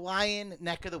most Hawaiian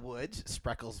neck of the woods,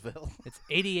 Sprecklesville. It's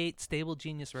 88 Stable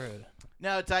Genius Road.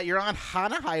 No, it's you're on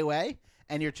Hana Highway,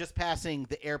 and you're just passing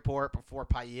the airport before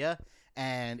Paia,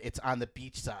 and it's on the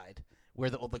beach side where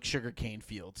the old like sugarcane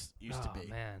fields used to be.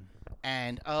 Man.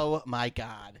 And oh my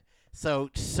God, so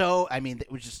I mean,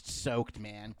 it was just soaked,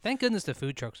 man. Thank goodness the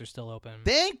food trucks are still open.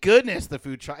 Thank goodness the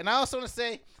food truck. And I also want to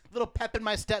say a little pep in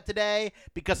my step today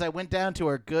because I went down to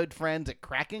our good friends at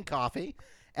Kraken Coffee,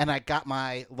 and I got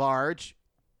my large.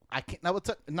 I can't. No, it's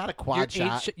not a quad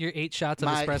shot. Your 8 shots of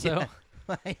My- espresso.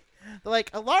 yeah,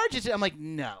 like a large is. I'm like,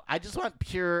 no, I just want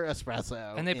pure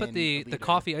espresso. And they put in the a liter.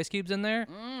 coffee ice cubes in there.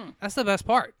 Mm. That's the best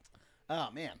part. Oh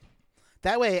man,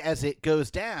 That way, as it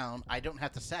goes down, I don't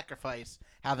have to sacrifice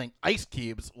having ice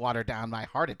cubes water down my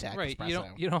heart attack Right.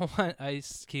 espresso. You don't want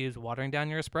ice cubes watering down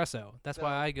your espresso. That's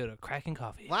why I go to Kraken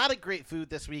Coffee. A lot of great food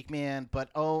this week, man. But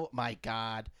oh my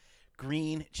God,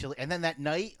 green chili. And then that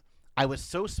night, I was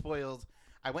so spoiled.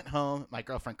 I went home. My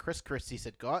girlfriend Chris Christie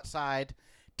said, "Go outside,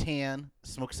 tan,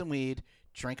 smoke some weed,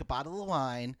 drink a bottle of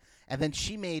wine," and then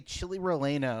she made chili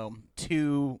relleno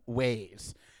 2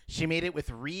 ways. She made it with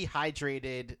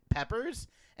rehydrated peppers,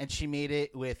 and she made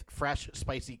it with fresh,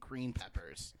 spicy green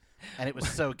peppers, and it was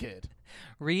so good.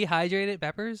 Rehydrated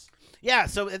peppers? Yeah,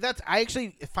 so that's I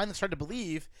actually find this hard to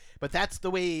believe, but that's the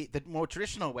way, the more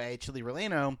traditional way, chili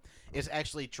relleno is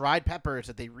actually dried peppers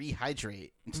that they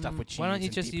rehydrate and stuff with cheese. Why don't you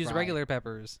and just deep use fry. regular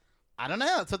peppers? I don't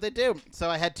know. That's what they do. So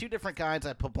I had 2 different kinds. I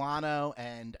had poblano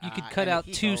and You could cut out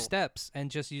 2 steps and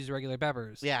just use regular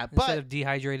peppers. Yeah, instead but of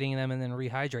dehydrating them and then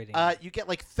rehydrating them. you get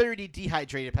like 30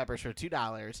 dehydrated peppers for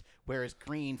 $2, whereas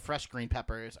fresh green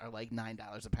peppers are like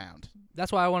 $9 a pound.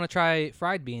 That's why I want to try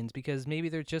fried beans, because maybe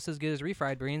they're just as good as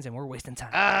refried beans and we're wasting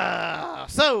time.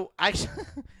 So I,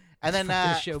 and then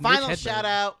Fuck this show, Mitch final Hedberg.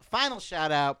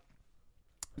 shout out,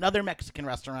 another Mexican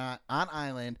restaurant on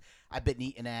Island I've been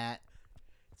eating at.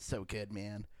 So good,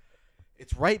 man.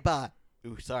 It's right by.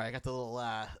 Ooh, sorry, I got the little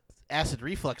acid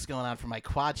reflux going on from my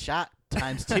quad shot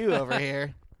 ×2 over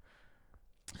here.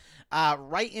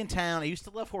 Right in town. I used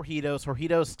to love Jorgitos.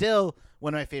 Jorgitos still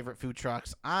one of my favorite food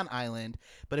trucks on Island.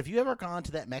 But have you ever gone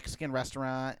to that Mexican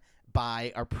restaurant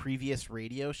by our previous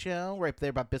radio show, right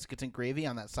there by Biscuits and Gravy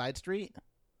on that side street?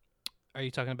 Are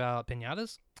you talking about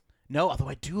pinatas? No, although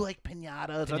I do like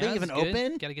pinatas. Are they Pinatas even is good.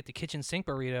 open? Got to get the kitchen sink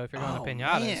burrito if you're going Oh, to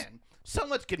pinatas. man. So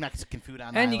much good Mexican food on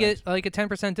And Island. you get like a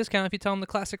 10% discount if you tell them the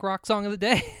classic rock song of the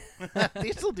day.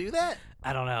 They still do that?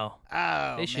 I don't know.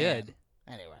 Oh, They man. should.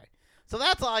 Anyway, so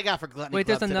that's all I got for Gluttony Wait,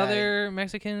 Club there's today. another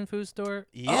Mexican food store?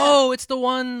 Yeah. Oh, it's the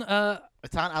one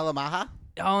It's on Alamaha.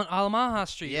 on Alamaha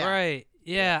Street, Yeah. right.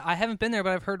 Yeah, I haven't been there,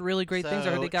 but I've heard really great things. I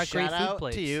heard they got great shout food out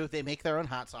plates. to you. They make their own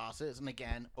hot sauces, and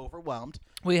again, overwhelmed.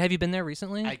 Wait, have you been there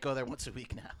recently? I go there once a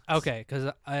week now. Okay,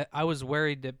 because I was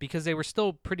worried that because they were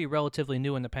still pretty relatively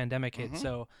new when the pandemic hit,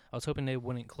 so I was hoping they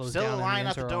wouldn't close Still down. a in line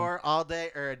out the interim. door all day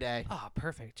or a day. Oh,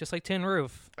 perfect. Just like Tin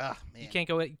Roof. Oh, man. You can't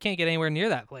get anywhere near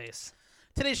that place.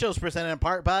 Today's show is presented in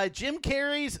part by Jim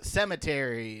Carrey's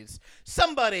Cemeteries.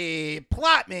 Somebody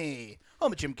plot me.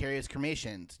 Home of Jim Carrey's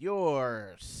Cremations.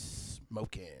 You're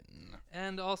smoking.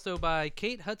 And also by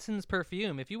Kate Hudson's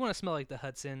perfume. If you want to smell like the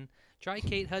Hudson, try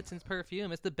Kate Hudson's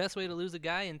perfume. It's the best way to lose a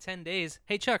guy in 10 days.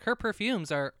 Hey, Chuck, her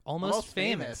perfumes are almost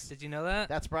famous. Did you know that?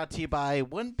 That's brought to you by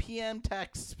 1 p.m.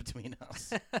 texts between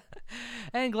us.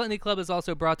 And Gluttony Club is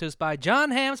also brought to us by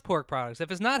John Ham's Pork Products.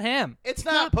 If it's not ham, It's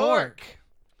not pork.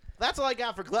 That's all I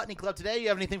got for Gluttony Club today. You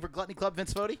have anything for Gluttony Club,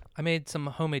 Vince Fodi? I made some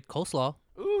homemade coleslaw,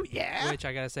 Ooh, yeah. which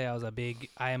I gotta say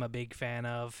I am a big fan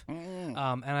of. Mm.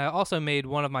 And I also made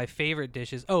one of my favorite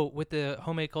dishes. Oh, with the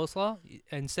homemade coleslaw,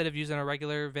 instead of using a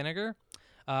regular vinegar,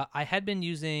 I had been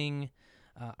using.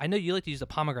 I know you like to use a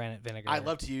pomegranate vinegar. I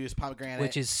love to use pomegranate.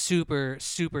 which is super,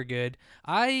 super good.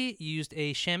 I used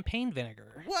a champagne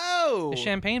vinegar. Whoa. The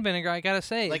champagne vinegar, I gotta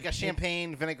say, Like a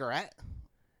champagne vinaigrette?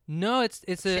 No, it's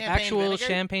an Champagne actual vinegar?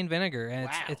 champagne vinegar, and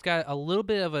Wow. it's got a little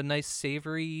bit of a nice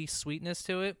savory sweetness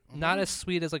to it. Not as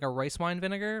sweet as like a rice wine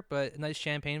vinegar, but a nice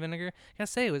champagne vinegar. I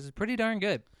gotta say, it was pretty darn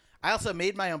good. I also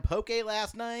made my own poke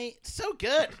last night. So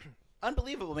good.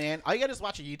 Unbelievable, man. All you gotta do is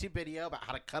watch a YouTube video about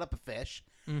how to cut up a fish.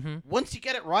 Mm-hmm. Once you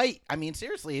get it right, I mean,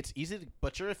 seriously, it's easy to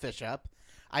butcher a fish up.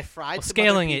 I fried Well, some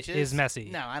scaling other it peaches. is messy.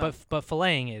 No, I don't. But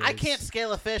filleting it. I is- can't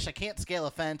scale a fish. I can't scale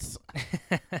a fence.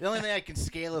 The only thing I can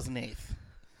scale is an eighth.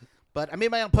 But I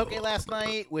made my own poke last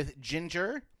night with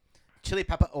ginger, chili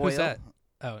pepper oil. Who's that?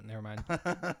 Oh, never mind.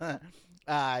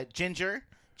 Ginger,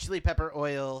 chili pepper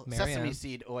oil, sesame Marianne.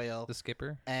 seed oil, The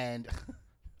skipper. and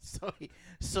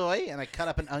soy, and I cut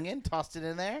up an onion, tossed it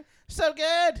in there. So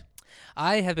good.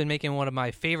 I have been making one of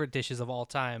my favorite dishes of all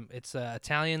time. It's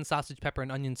Italian sausage, pepper,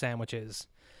 and onion sandwiches.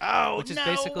 Oh, Which is no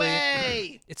basically-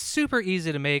 way. It's super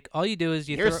easy to make. All you do is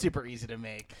You're super easy to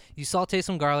make. you saute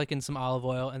some garlic and some olive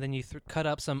oil, and then you cut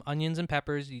up some onions and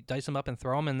peppers. You dice them up and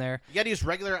throw them in there. You got to use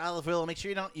regular olive oil. Make sure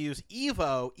you don't use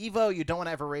Evo. Evo, you don't want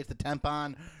to ever raise the temp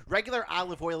on. Regular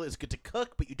olive oil is good to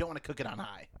cook, but you don't want to cook it on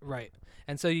high. Right.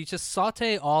 And so you just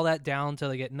saute all that down till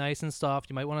they get nice and soft.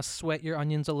 You might want to sweat your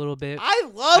onions a little bit. I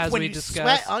love As when we you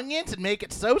discussed. sweat onions and make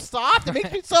it so soft. It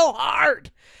makes me so hard.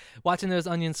 Watching those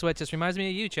onions sweat just reminds me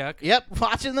of you, Chuck. Yep,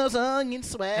 watching those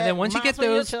onions sweat. And then once you get reminds me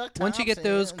of those, Chuck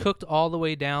Thompson. cooked all the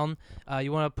way down,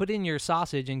 you want to put in your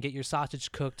sausage and get your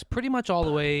sausage cooked pretty much all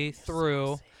the way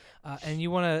through. and you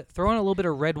want to throw in a little bit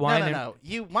of red wine. No.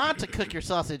 You want to cook your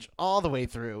sausage all the way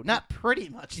through, not pretty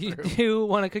much You through. do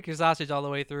want to cook your sausage all the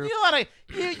way through. You want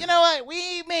to. You know what?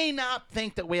 We may not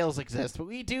think that whales exist, but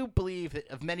we do believe that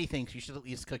of many things you should at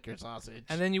least cook your sausage.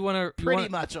 And then you want to pretty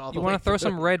much all the you way want to throw through.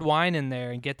 some red wine in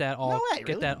there and get that all No way,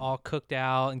 really? all cooked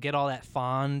out and get all that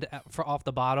fond off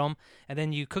the bottom. And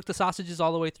then you cook the sausages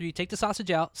all the way through. You take the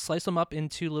sausage out, slice them up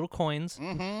into little coins,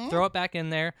 throw it back in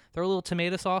there, throw a little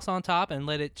tomato sauce on top, and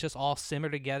let it just all simmer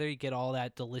together. You get all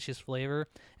that delicious flavor,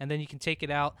 and then you can take it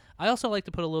out. I also like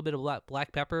to put a little bit of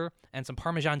black pepper and some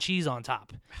Parmesan cheese on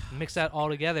top. Mix that all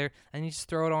together, and you just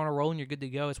throw it on a roll, and you're good to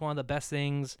go. It's one of the best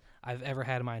things I've ever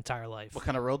had in my entire life. What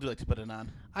kind of roll do you like to put it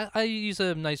on? I use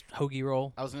a nice hoagie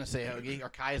roll. I was going to say hoagie or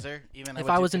Kaiser. Even If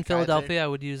I was in Philadelphia, I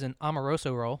would use an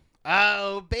Amoroso roll.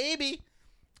 Oh, baby.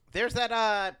 There's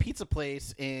that pizza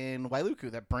place in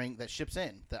Wailuku that ships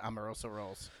in the Amoroso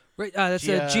rolls. Right, that's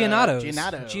Giannato's.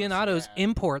 Giannato's, yeah.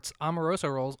 Imports Amoroso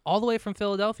rolls all the way from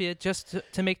Philadelphia just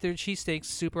to make their cheesesteaks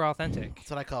super authentic. That's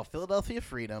what I call Philadelphia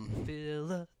freedom.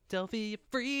 Philadelphia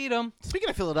freedom. Speaking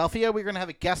of Philadelphia, we're going to have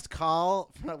a guest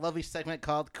call from a lovely segment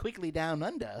called Quickly Down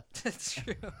Under. That's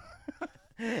true.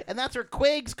 And that's where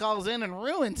Quiggs calls in and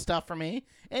ruins stuff for me.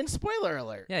 And spoiler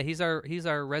alert. Yeah, he's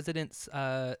our resident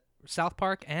South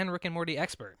Park and Rick and Morty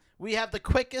expert. We have the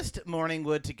quickest morning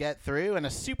wood to get through and a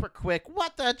super quick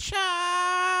what the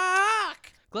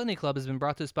chuck. Gluttony Club has been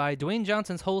brought to us by Dwayne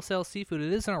Johnson's Wholesale Seafood.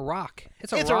 It isn't a rock.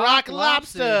 It's a rock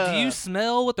lobster. Do you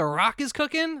smell what the rock is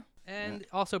cooking? And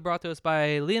also brought to us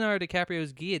by Leonardo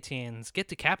DiCaprio's Guillotines. Get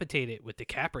decapitated with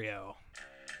DiCaprio.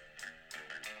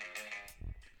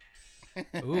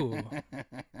 Ooh.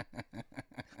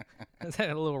 Is that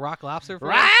a little rock lobster for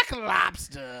Rock us?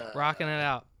 lobster. Rocking it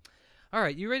out. All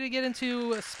right, you ready to get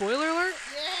into a spoiler alert?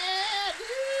 Yeah,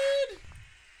 dude.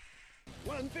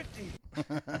 150.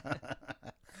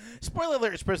 Spoiler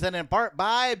alert is presented in part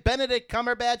by Benedict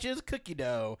Cumberbatch's Cookie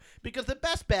Dough, because the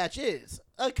best batch is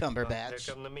a Cumberbatch.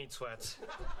 Here come the meat sweats.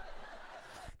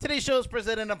 Today's show is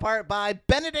presented in part by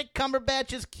Benedict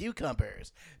Cumberbatch's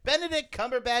Cucumbers. Benedict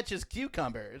Cumberbatch's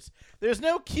Cucumbers. There's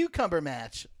no cucumber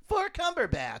match for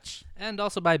Cumberbatch. And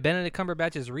also by Benedict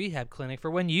Cumberbatch's Rehab Clinic for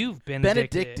when you've been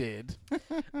addicted.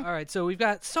 All right, so we've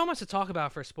got so much to talk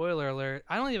about for spoiler alert.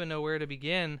 I don't even know where to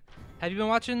begin. Have you been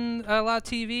watching a lot of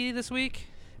TV this week?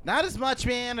 Not as much,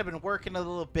 man. I've been working a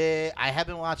little bit. I have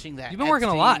been watching that. You've been working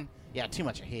a lot. Yeah, too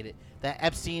much. I hate it. That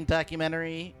Epstein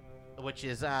documentary, which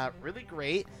is really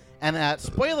great. And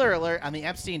spoiler alert on the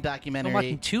Epstein documentary. I'm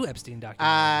watching 2 Epstein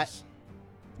documentaries.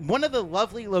 One of the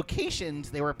lovely locations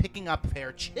they were picking up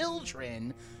their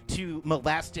children to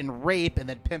molest and rape and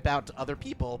then pimp out to other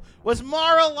people was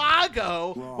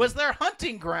Mar-a-Lago. Was their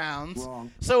hunting grounds.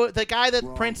 So the guy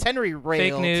that Prince Henry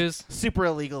railed Fake news. super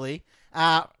illegally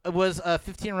was a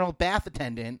 15-year-old bath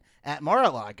attendant at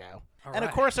Mar-a-Lago. All and of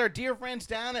right. course our dear friends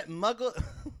down at Michael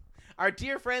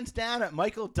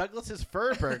Douglas's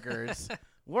Fur Burgers.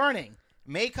 Warning,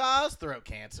 may cause throat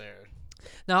cancer.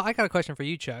 Now, I got a question for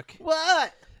you, Chuck.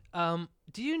 What?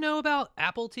 Do you know about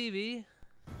Apple TV?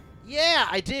 Yeah,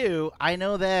 I do. I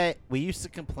know that we used to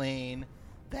complain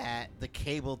that the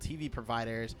cable TV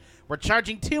providers were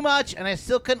charging too much, and I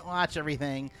still couldn't watch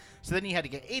everything. So then you had to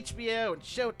get HBO and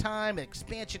Showtime and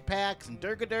expansion packs and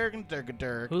Durga-Durg and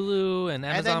Durga-Durg. Hulu and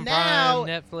Amazon and then now,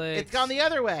 Prime, Netflix. It's gone the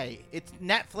other way. It's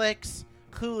Netflix,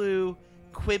 Hulu,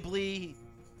 Quibbly,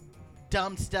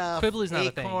 dumb stuff. Quibbly's not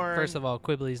a thing. Acorn. First of all,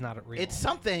 Quibbly's not a real. It's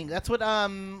something. That's what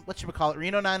whatchamacallit,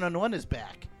 Reno 911 is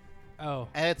back. Oh.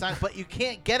 And it's on, but you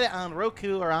can't get it on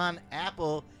Roku or on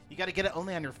Apple. You got to get it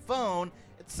only on your phone.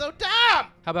 It's so dumb.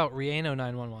 How about Rieno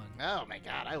 911? Oh my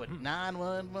God, I would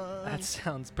 911. That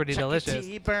sounds pretty Chuck E. delicious.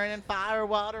 T. burning fire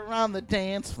water on the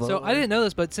dance floor. So I didn't know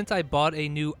this, but since I bought a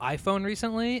new iPhone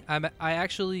recently, I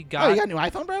actually got. Oh, you got a new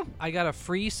iPhone, bro? I got a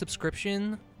free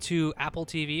subscription to Apple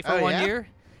TV for Oh, 1 yeah? year,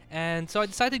 and so I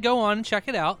decided to go on and check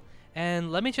it out.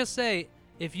 And let me just say,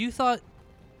 if you thought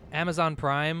Amazon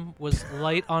Prime was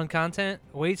light on content,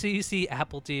 wait till you see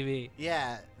Apple TV.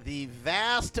 Yeah, the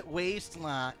vast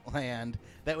wasteland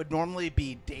that would normally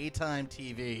be daytime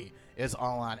TV is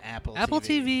all on Apple TV. Apple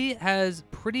TV has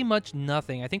pretty much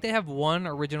nothing. I think they have one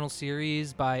original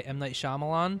series by M. Night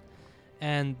Shyamalan,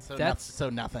 and So that's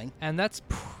nothing. And that's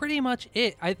pretty much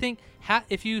it. I think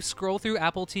if you scroll through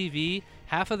Apple TV,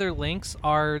 half of their links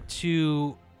are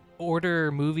to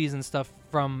order movies and stuff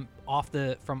from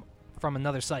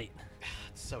another site.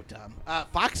 It's so dumb.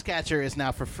 Foxcatcher is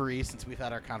now for free since we've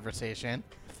had our conversation.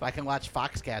 So I can watch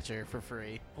Foxcatcher for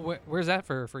free. Where's that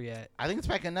for free at? I think it's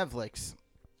back on Netflix.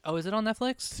 Oh, is it on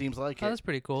Netflix? Seems like Oh, it. that's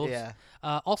pretty cool. Yeah.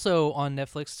 Also on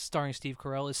Netflix, starring Steve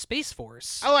Carell, is Space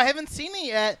Force. Oh, I haven't seen it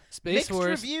yet. Space Mixed Force.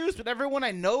 reviews, but everyone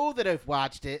I know that have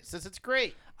watched it says it's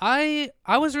great. I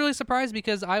was really surprised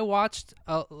because I watched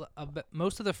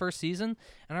most of the first season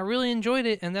and I really enjoyed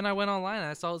it. And then I went online and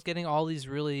I saw it was getting all these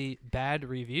really bad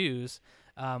reviews.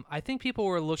 I think people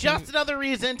were looking. Just another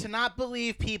reason to not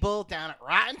believe people down at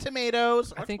Rotten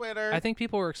Tomatoes or Twitter. I think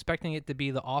people were expecting it to be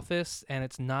The Office, and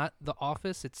it's not The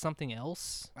Office. It's something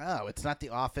else. Oh, it's not The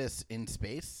Office in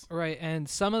space. Right, and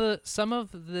some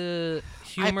of the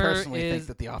humor I personally is. think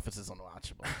that The Office is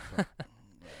unwatchable. but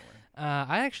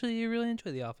I actually really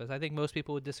enjoy The Office. I think most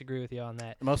people would disagree with you on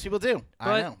that. most people do.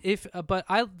 I know.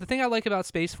 The thing I like about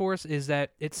Space Force is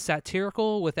that it's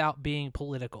satirical without being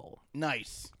political.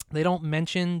 Nice. They don't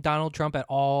mention Donald Trump at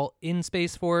all in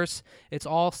Space Force. It's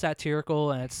all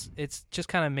satirical, and it's just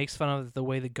kind of makes fun of the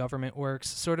way the government works,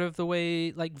 sort of the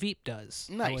way like Veep does.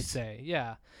 I would Nice. say,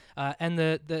 yeah. And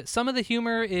the some of the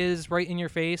humor is right in your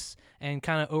face and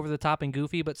kind of over the top and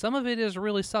goofy, but some of it is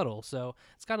really subtle. So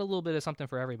it's got a little bit of something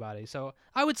for everybody. So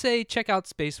I would say check out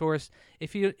Space Force.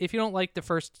 If you don't like the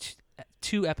first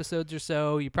two episodes or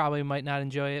so, you probably might not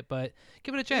enjoy it, but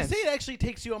give it a They chance. say it actually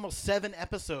takes you almost 7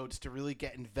 episodes to really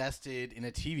get invested in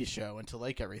a TV show and to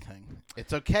like everything.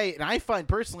 It's okay, and I find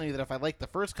personally that if I like the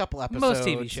first couple episodes, Most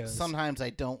TV shows. sometimes I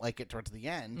don't like it towards the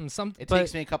end. It but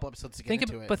takes me a couple episodes to get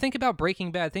into it. But think about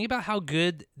Breaking Bad. Think about how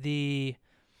good the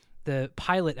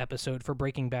pilot episode for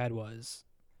Breaking Bad was.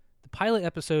 The pilot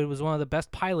episode was one of the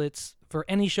best pilots for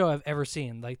any show I've ever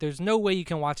seen. Like, there's no way you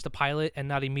can watch the pilot and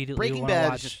not immediately Breaking want to Bad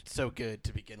watch. is just so good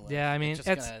to begin with. Yeah, I mean, just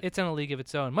it's in a league of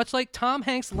its own. Much like Tom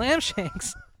Hanks'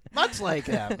 Lambshanks. much like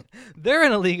them. They're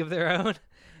in a league of their own.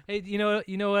 Hey, you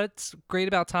know what's great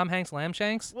about Tom Hanks'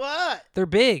 Lambshanks? What? They're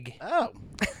big. Oh,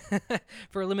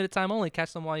 For a limited time only.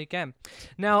 Catch them while you can.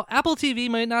 Now, Apple TV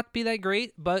might not be that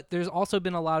great, but there's also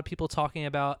been a lot of people talking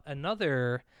about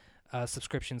another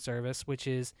subscription service, which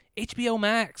is HBO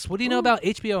Max. What do you know about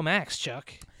HBO Max,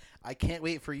 Chuck? I can't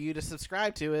wait for you to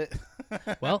subscribe to it.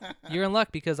 Well, you're in luck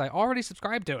because I already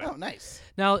subscribed to it. Oh, nice.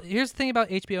 Now, here's the thing about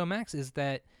HBO Max is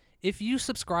that if you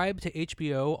subscribe to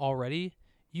HBO already,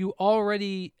 you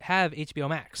already have HBO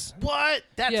Max. What?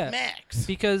 That's Yeah. Max.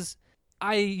 Because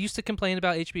I used to complain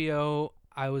about HBO.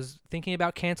 I was thinking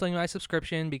about canceling my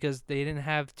subscription because they didn't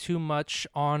have too much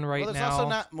on right well, there's now. also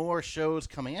not more shows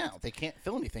coming out. They can't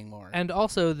fill anything more. And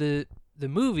also the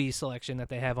movie selection that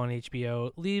they have on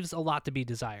HBO leaves a lot to be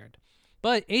desired.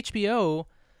 But HBO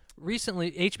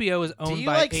is owned Do you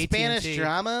by like AT&T. Spanish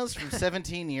dramas from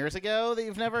 17 years ago that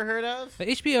you've never heard of? But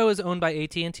HBO is owned by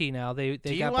AT&T now. They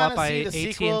Do you got want bought by to see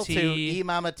the sequel to AT&T. E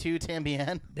Mama 2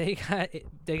 Tambien? They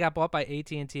got bought by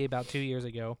AT&T about 2 years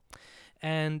ago.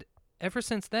 And ever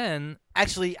since then,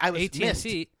 Actually, I was missed.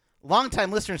 AT&T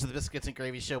Longtime listeners of the Biscuits and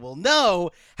Gravy Show will know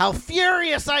how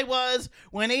furious I was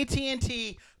when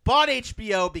AT&T bought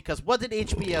HBO, because what did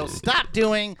HBO stop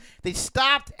doing? They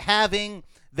stopped having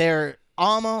their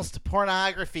almost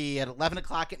pornography at 11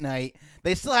 o'clock at night.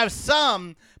 They still have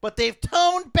some, but they've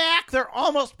toned back their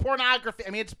almost pornography. I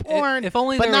mean, it's porn, if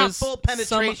only but there not was full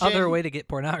penetration. some other way to get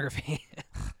pornography.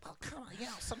 Well, come on,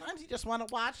 sometimes you just want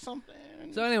to watch something.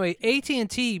 So anyway,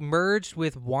 AT&T merged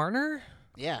with Warner,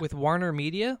 yeah. with Warner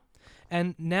Media,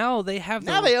 and now they have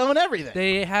Now they own everything.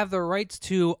 they have the rights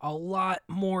to a lot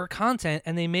more content,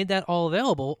 and they made that all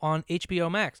available on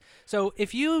HBO Max. So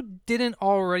if you didn't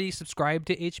already subscribe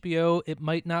to HBO, it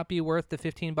might not be worth the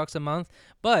 $15 a month.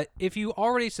 But if you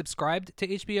already subscribed to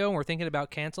HBO and were thinking about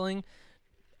canceling,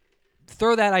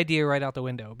 throw that idea right out the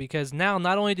window, because now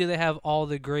not only do they have all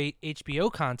the great HBO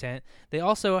content, they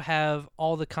also have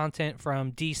all the content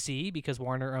from DC, because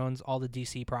Warner owns all the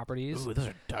DC properties. Ooh, those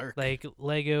are dark. Like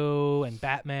Lego and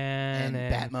Batman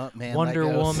And Batman Wonder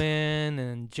Legos. Woman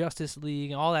and Justice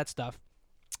League and all that stuff.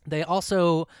 They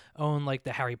also own like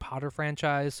the Harry Potter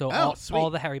franchise, so all sweet.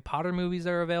 the Harry Potter movies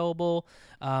are available.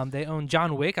 They own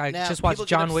John Wick. I Now, just watched people get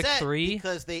John Wick upset 3.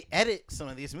 because they edit some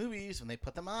of these movies when they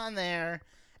put them on there,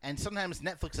 and sometimes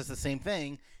Netflix does the same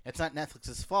thing. It's not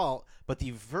Netflix's fault, but the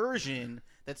version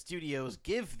that studios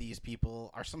give these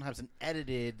people are sometimes an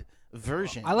edited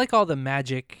version. I like all the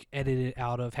magic edited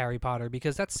out of Harry Potter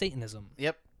because that's Satanism.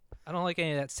 Yep. I don't like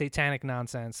any of that satanic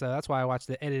nonsense, so that's why I watched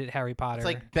the edited Harry Potter. It's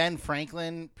like Ben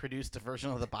Franklin produced a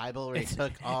version of the Bible where he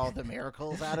took all the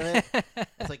miracles out of it.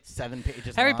 It's like 7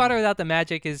 pages Harry long. Potter without the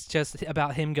magic is just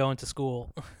about him going to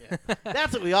school.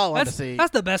 That's what we all want to That's, see. that's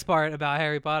the best part about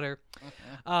Harry Potter.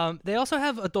 They also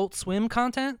have Adult Swim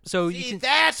content, so you See, can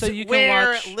that's so you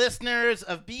where can watch. listeners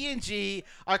of B&G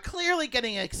are clearly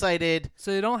getting excited.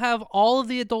 So they don't have all of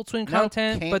the Adult Swim Nope,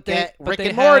 content, can't but they get but Rick they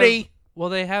and have- Morty. Well,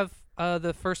 they have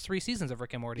the first 3 seasons of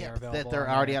Rick and Morty Yeah, are available. that they're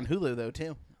on already there. on Hulu though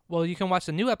too. Well, you can watch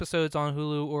the new episodes on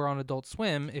Hulu or on Adult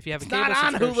Swim if you have It's a cable not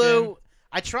on subscription. Hulu.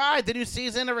 I tried the new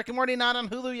season of Rick and Morty, not on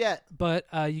Hulu yet. But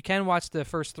you can watch the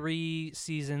first 3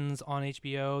 seasons on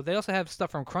HBO. They also have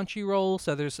stuff from Crunchyroll,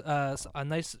 so there's a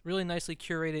really nicely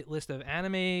curated list of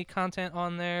anime content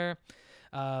on there.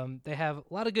 They have a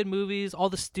lot of good movies. All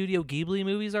the Studio Ghibli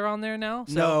movies are on there now.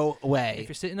 So No if way.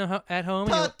 you're sitting at home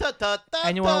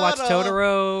and you want to watch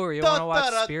Totoro or you want to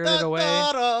watch Spirited Away,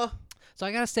 so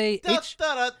I gotta say,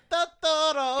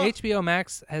 HBO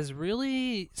Max has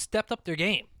really stepped up their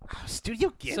game. Studio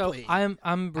Ghibli. So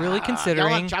I'm really Y'all considering.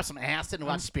 want to drop some acid and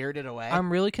watch Spirited Away?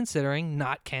 I'm really considering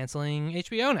not canceling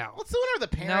HBO now. What's the one where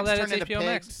the parents that turn it's into HBO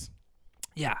Max. pigs?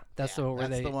 Yeah, that's Yeah, the where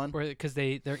that's they the one. because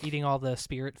they're eating all the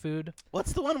spirit food.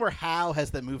 What's the one where Hal has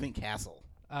the moving castle?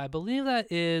 I believe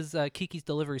that is Kiki's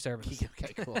Delivery Service.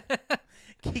 Okay, cool.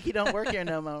 Kiki don't work here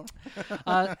no more.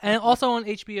 And also on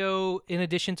HBO, in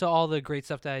addition to all the great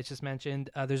stuff that I just mentioned,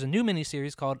 there's a new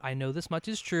miniseries called I Know This Much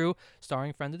Is True,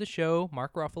 starring friend of the show,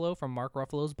 Mark Ruffalo from Mark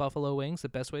Ruffalo's Buffalo Wings, the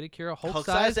best way to cure a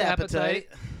Hulk-sized appetite.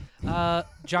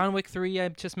 John Wick 3 I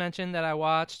just mentioned that I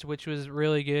watched, which was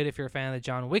really good if you're a fan of the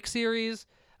John Wick series.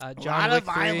 A John lot Wick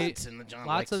of 3, violence in the John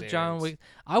lots Wick of John series. Wick.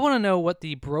 I want to know what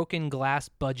the broken glass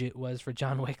budget was for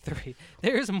John Wick 3.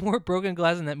 There's more broken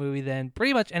glass in that movie than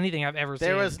pretty much anything I've ever seen.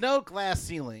 There was no glass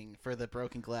ceiling for the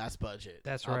broken glass budget.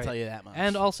 That's I'll right. tell you that much.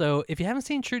 And also, if you haven't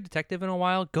seen True Detective in a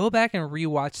while, go back and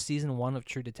rewatch season 1 of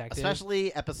True Detective.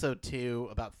 especially episode 2,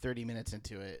 about 30 minutes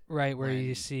into it. Right, where you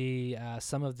when- see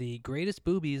some of the greatest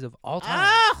boobies of all time.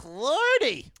 Ah,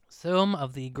 lordy! Some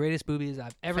of the greatest boobies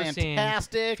I've ever seen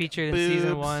Fantastic. featured in boobs.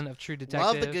 season 1 of True Detective.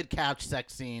 Love the good couch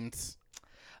sex scenes.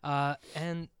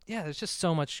 And yeah, there's just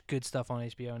so much good stuff on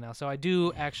HBO now. So I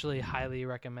do actually highly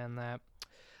recommend that.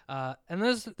 And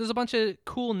there's a bunch of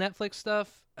cool Netflix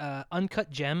stuff. Uncut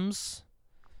Gems.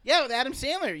 Yeah, with Adam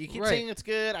Sandler. You keep Right. saying it's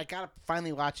good. I gotta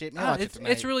finally watch it. Maybe I'll watch it tonight.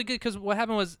 It's really good because what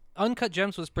happened was Uncut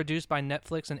Gems was produced by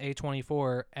Netflix and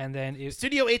A24, and then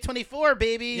Studio 824,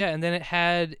 baby. yeah, and then it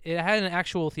had an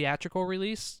actual theatrical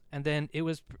release, and then it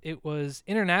was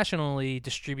internationally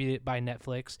distributed by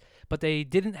Netflix, but they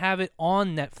didn't have it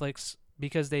on Netflix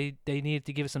because they needed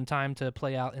to give it some time to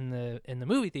play out in the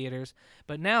movie theaters.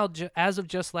 But now, as of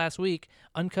just last week,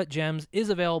 Uncut Gems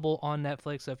is available on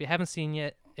Netflix. So if you haven't seen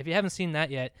that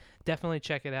yet, definitely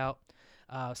check it out.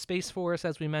 Space Force,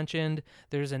 as we mentioned,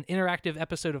 there's an interactive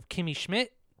episode of Kimmy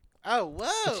Schmidt. Oh,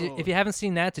 whoa. If you haven't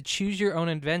seen that, to choose your own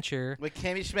adventure. With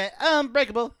Kimmy Schmidt,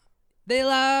 Unbreakable. They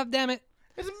love, damn it.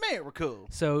 It's a miracle.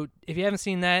 So if you haven't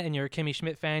seen that and you're a Kimmy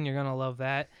Schmidt fan, you're gonna love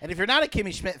that. And if you're not a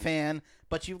Kimmy Schmidt fan,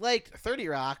 but you liked 30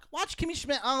 Rock, watch Kimmy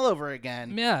Schmidt all over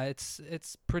again. Yeah, it's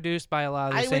produced by a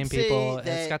lot of the I same would say people. And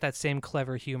it's that got that same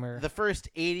clever humor. The first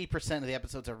 80% of the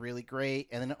episodes are really great,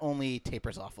 and then it only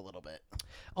tapers off a little bit.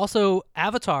 Also,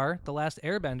 Avatar: The Last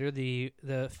Airbender,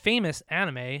 the famous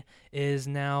anime, is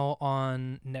now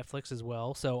on Netflix as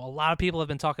well. So a lot of people have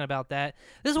been talking about that.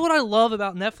 This is what I love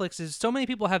about Netflix is so many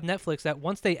people have Netflix that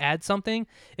once they add something,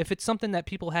 if it's something that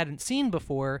people hadn't seen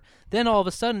before, then all of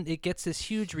a sudden it gets this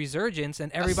huge resurgence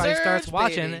and everybody starts surge,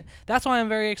 watching. baby. That's why I'm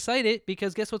very excited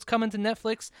because guess what's coming to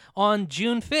Netflix on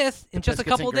June 5th in just a Biscuits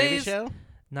couple and Gravy days? Show?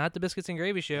 Not the Biscuits and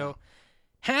Gravy Show.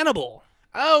 Hannibal.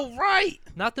 Oh, right.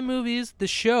 Not the movies. The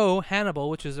show Hannibal,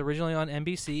 which was originally on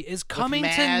NBC, is coming to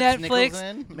Mads Netflix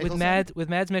Mikkelsen? with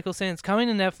Mads Mikkelsen. It's coming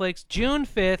to Netflix June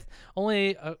 5th.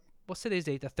 Only what's today's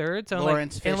date? The 3rd. So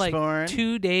Lawrence in Fishburne.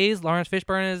 2 days, Lawrence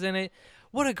Fishburne is in it.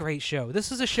 What a great show! This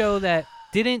is a show that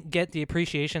didn't get the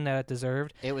appreciation that it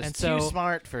deserved. It was and too so,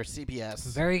 smart for CBS.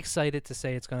 Very excited to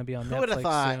say it's going to be on Who would have Netflix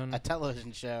thought soon. a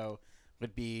television show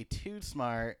would be too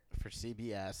smart for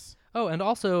CBS? Oh, and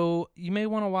also you may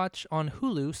want to watch on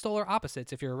Hulu Solar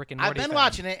Opposites if you're a Rick and Morty I've been fan.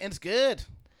 watching it, and it's good.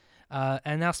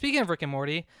 And now, speaking of Rick and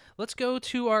Morty, let's go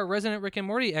to our resident Rick and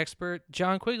Morty expert,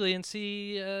 John Quigley, and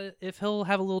see if he'll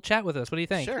have a little chat with us. What do you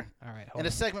think? Sure. All right. In Hold a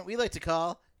on. segment we like to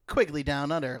call Quigley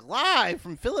Down Under, live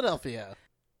from Philadelphia.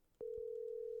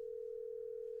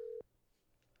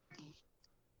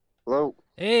 Hello.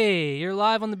 Hey, you're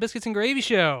live on the Biscuits and Gravy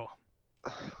Show.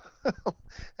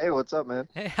 Hey, what's up, man?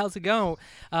 Hey, how's it going?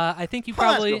 I think you Hold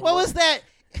on, probably. what was that?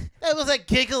 That was a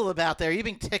giggle about there. You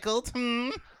being tickled?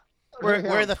 Where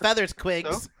are the feathers,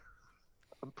 Quigs?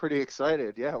 I'm pretty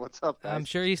excited. Yeah, what's up, guys? I'm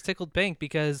sure he's tickled pink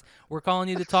because we're calling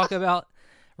you to talk about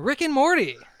Rick and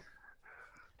Morty.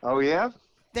 Oh, yeah?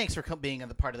 Thanks for being a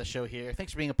part of the show here.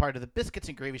 Thanks for being a part of the Biscuits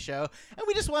and Gravy Show. And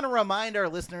we just want to remind our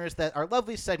listeners that our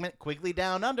lovely segment, Quigley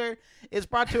Down Under, is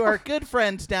brought to our good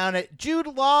friends down at Jude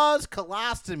Law's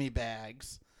Colostomy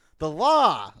Bags. The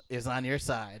law is on your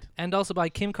side. And also by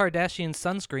Kim Kardashian's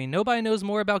sunscreen. Nobody knows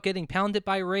more about getting pounded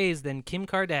by rays than Kim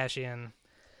Kardashian.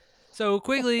 So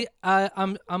Quigley,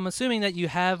 I'm assuming that you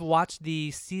have watched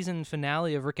the season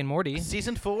finale of Rick and Morty.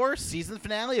 Season 4, season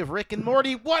finale of Rick and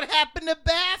Morty. What happened to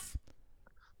Beth?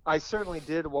 I certainly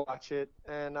did watch it,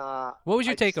 and What was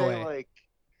your I'd say, takeaway?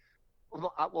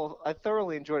 I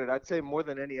thoroughly enjoyed it. I'd say more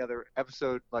than any other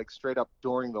episode, like straight up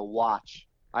during the watch.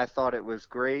 I thought it was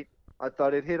great. I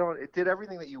thought it did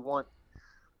everything that you want,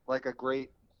 like a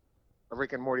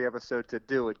Rick and Morty episode to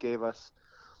do. It gave us,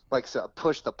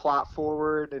 push the plot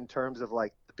forward in terms of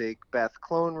like the big Beth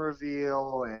clone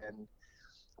reveal and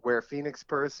where Phoenix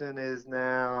Person is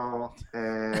now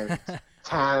and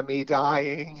Tammy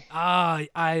dying.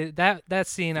 That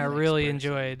scene I Phoenix really Person.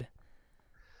 enjoyed.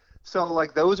 So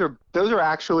like those are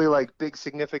actually like big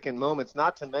significant moments.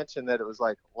 Not to mention that it was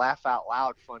like laugh out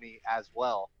loud funny as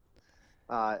well.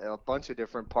 A bunch of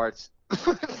different parts.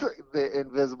 The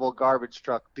invisible garbage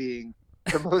truck being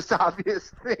the most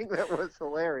obvious thing that was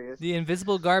hilarious. The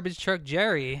Invisible Garbage Truck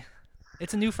Jerry.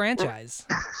 It's a new franchise.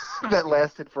 That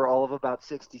lasted for all of about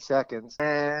 60 seconds.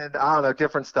 And I don't know,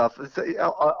 different stuff.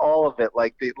 All of it,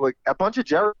 like a bunch of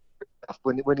Jerry stuff.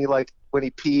 When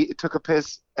he took a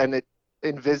piss and it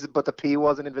but the pee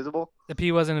wasn't invisible. The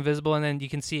pee wasn't invisible, and then you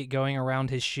can see it going around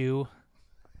his shoe.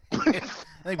 I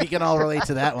think we can all relate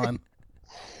to that one.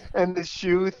 And the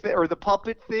shoe or the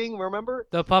puppet thing, remember?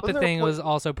 The puppet Wasn't there a thing point- was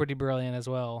also pretty brilliant as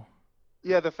well.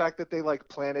 Yeah, the fact that they like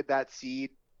planted that seed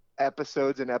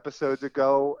episodes and episodes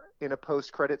ago in a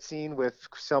post-credit scene with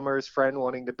Summer's friend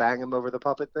wanting to bang him over the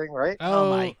puppet thing, right?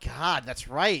 Oh my God, that's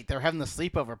right. They're having the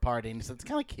sleepover party, so it's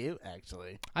kind of cute,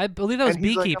 actually. I believe that was And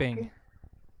he's like, beekeeping.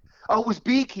 Oh, it was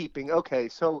beekeeping. Okay,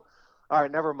 so all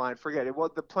right, never mind. Forget it. It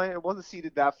wasn't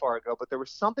seeded that far ago, but there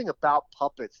was something about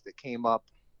puppets that came up.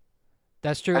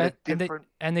 That's true, at a and different-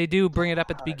 they do bring it up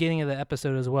at the beginning of the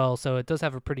episode as well, so it does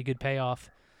have a pretty good payoff.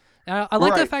 I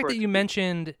like the Right, fact for that it you to be-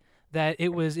 mentioned that it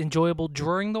was enjoyable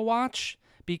during the watch,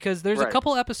 because there's a Right.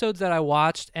 couple episodes that I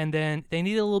watched and then they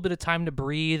needed a little bit of time to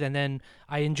breathe, and then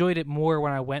I enjoyed it more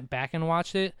when I went back and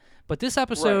watched it. But this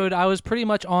episode, I was pretty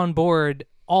much on board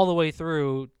all the way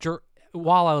through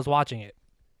while I was watching it.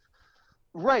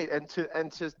 Right, and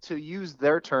to use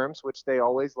their terms, which they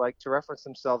always like to reference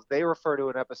themselves, they refer to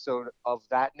an episode of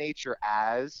that nature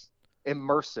as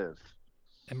immersive.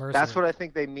 Immersive. That's what I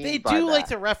think they mean They by do like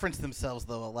that. to reference themselves,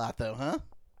 though, a lot, though, huh?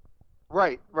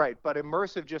 Right. But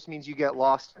immersive just means you get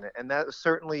lost in it. And that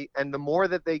certainly, and the more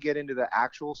that they get into the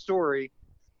actual story,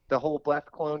 the whole Beth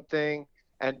clone thing,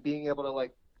 and being able to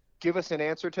like give us an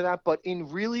answer to that, but in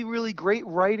really, really great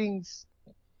writings,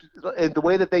 and the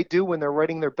way that they do when they're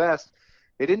writing their best,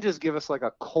 they didn't just give us like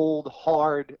a cold,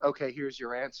 hard, okay, here's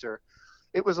your answer.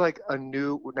 It was like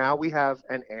now we have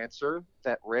an answer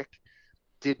that Rick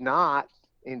did not,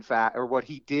 in fact, or what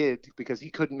he did because he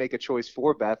couldn't make a choice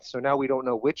for Beth. So now we don't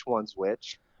know which one's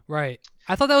which. Right.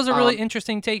 I thought that was a really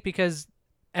interesting take because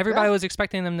everybody was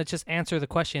expecting them to just answer the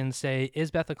question, say,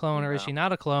 is Beth a clone or is she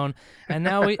not a clone? And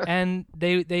now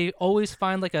they always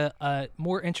find like a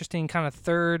more interesting kind of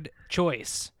third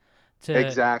choice to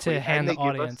Exactly. to hand And the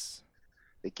audience.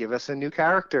 They give us a new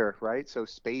character, right? So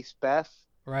Space Beth,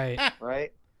 Right.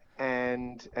 right?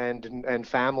 And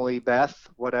Family Beth,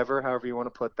 however you want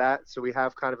to put that. So we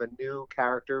have kind of a new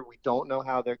character. We don't know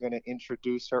how they're going to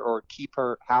introduce her or keep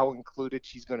her, how included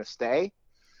she's going to stay.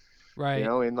 Right. You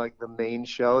know, in like the main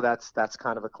show, that's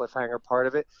kind of a cliffhanger part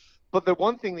of it. But the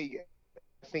one thing that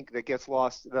I think that gets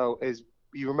lost though is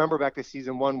you remember back to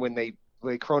season 1 when they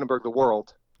Cronenberg the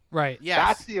world. Right. Yes.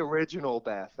 That's the original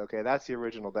Beth. Okay, that's the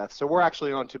original Beth. So we're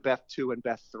actually on to Beth 2 and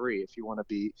Beth 3 if you want to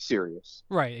be serious.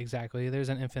 Right, exactly. There's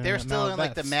an infinite They're amount still of in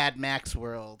like the Beths. Mad Max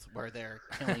world where they're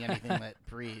killing anything that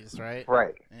breathes, right?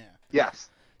 Right. Yeah. Yes.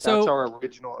 So- That's our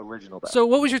original Beth. So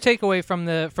what was your takeaway from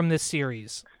this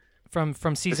series? From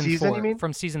season season, 4. you mean?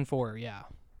 From season 4, yeah.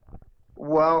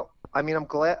 Well, I mean, I'm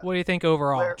glad. What do you think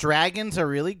overall? Dragons are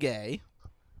really gay.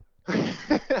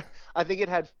 I think it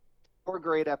had 4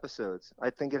 great episodes. I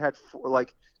think it had 4,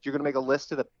 like, you're going to make a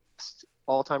list of the best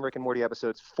all-time Rick and Morty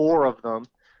episodes, 4 of them.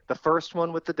 The first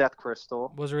one with the Death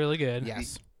Crystal. Was really good.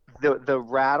 Yes. The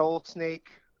rattlesnake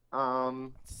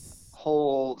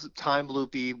whole time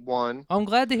loopy one. I'm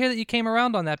glad to hear that you came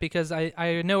around on that because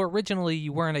I know originally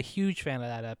you weren't a huge fan of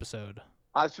that episode.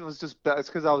 It's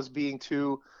because I was being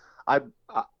too,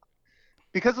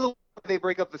 because of the way they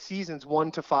break up the seasons 1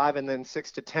 to 5 and then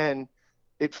 6 to 10.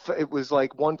 It was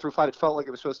like 1 through 5. It felt like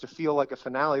it was supposed to feel like a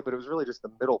finale, but it was really just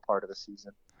the middle part of the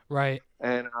season. Right.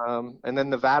 And then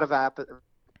the Vat of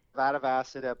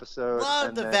Acid episode. Love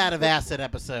and the then- Vat of Acid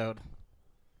episode.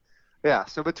 Yeah,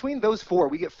 so between those four,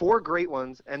 we get four great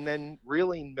ones, and then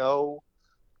really no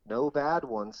bad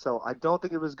ones. So I don't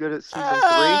think it was good at season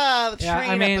The Yeah, train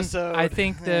I mean, episode. I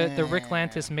think the Rick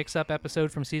Lantis mix-up episode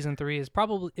from season 3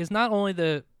 is not only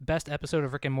the best episode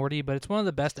of Rick and Morty, but it's one of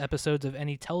the best episodes of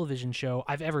any television show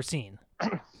I've ever seen.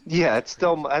 3. Yeah, that's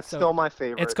still my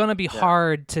favorite. It's going to be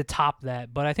hard to top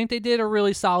that, but I think they did a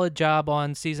really solid job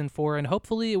on season 4, and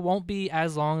hopefully it won't be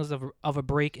as long as of a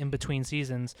break in between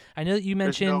seasons. I know that you There's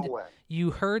mentioned no way.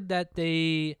 you heard that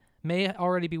they may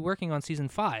already be working on season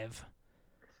 5.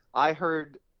 I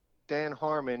heard Dan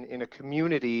Harmon in a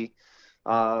community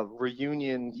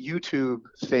reunion YouTube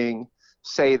thing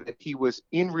say that he was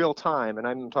in real time, and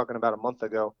I'm talking about a month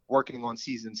ago, working on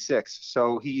season 6.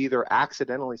 So he either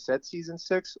accidentally said season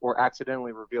 6 or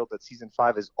accidentally revealed that season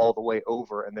 5 is all the way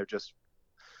over, and they're just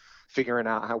figuring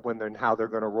out how they're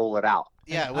going to roll it out.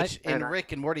 Yeah, which in I-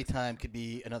 Rick and Morty time could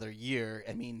be another year.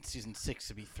 I mean, season 6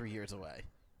 would be 3 years away.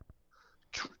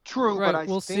 True, Right, but I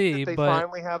we'll think see, that they but-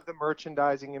 finally have the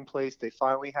merchandising in place. They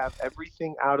finally have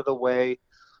everything out of the way.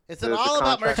 Is it The all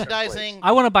about contracts in place. merchandising?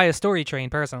 I want to buy a story train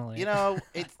personally. You know,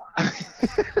 it's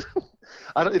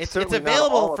It's it's certainly not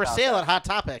available all for about sale that. at Hot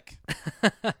Topic.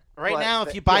 Right But now, if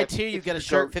th- you buy yeah, two, you if get a you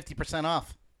shirt go- 50%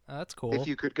 off. That's cool. If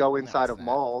you could go inside No, of it's not.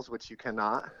 malls, which you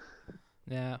cannot,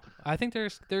 Yeah, I think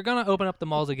they're gonna open up the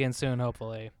malls again soon,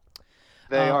 hopefully.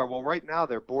 they Um, are. Well, right now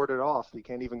they're boarded off. You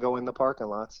can't even go in the parking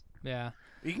lots. Yeah,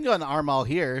 You can go in the R Mall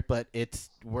here, but it's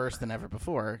worse than ever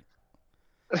before.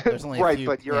 There's only a Right, few-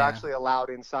 but you're yeah. actually allowed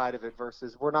inside of it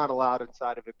versus we're not allowed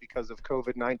inside of it because of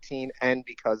COVID-19 and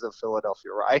because of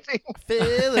Philadelphia rioting.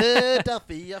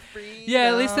 Philadelphia freedom. yeah.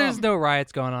 At least there's no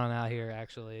riots going on out here,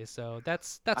 actually. So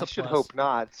that's I a should plus. hope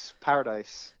not. It's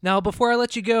paradise. Now, before I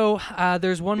let you go,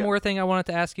 there's one Yeah. more thing I wanted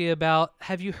to ask you about.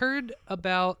 Have you heard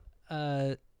about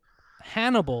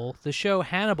Hannibal, the show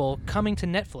Hannibal, coming to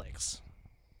Netflix?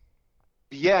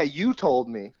 Yeah, you told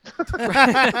me.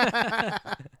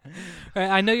 Right,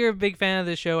 I know you're a big fan of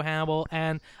the show Hannibal,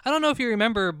 and I don't know if you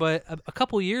remember, but a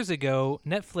couple years ago,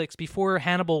 Netflix, before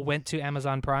Hannibal went to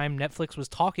Amazon Prime, Netflix was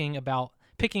talking about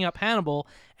picking up Hannibal,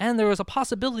 and there was a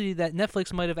possibility that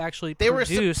Netflix might have actually They were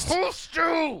produced. supposed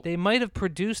to. They might have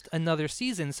produced another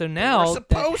season. So now that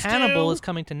supposed Hannibal to. is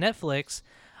coming to Netflix,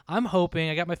 I'm hoping,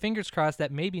 I got my fingers crossed,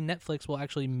 that maybe Netflix will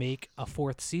actually make a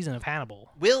 4th season of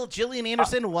Hannibal. Will Gillian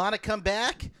Anderson want to come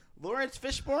back? Lawrence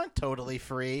Fishburne, totally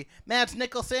free. Mads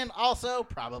Nicholson, also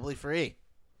probably free.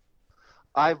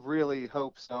 I really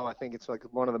hope so. I think it's like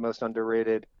one of the most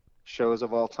underrated shows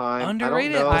of all time.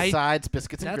 Underrated? I don't know. Besides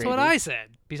Biscuits and That's Gravy. what I said.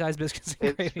 Besides Biscuits and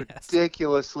It's Gravy, yes.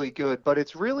 ridiculously good, but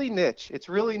it's really niche. It's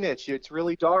really niche. It's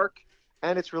really dark,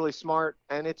 and it's really smart,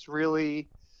 and it's really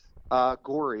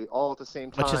gory all at the same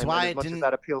time. Which is why and it as much didn't- as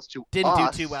that appeals to Didn't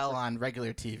us, do too well on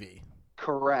regular TV.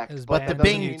 Correct. It was But bad the on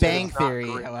Bing YouTube. Bang It's not Theory,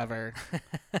 great. however,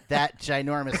 that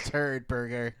ginormous turd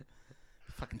burger,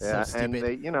 fucking Yeah, so and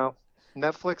stupid. they,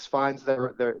 Netflix finds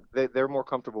they're more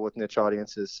comfortable with niche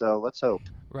audiences. So let's hope.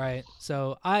 Right.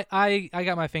 So I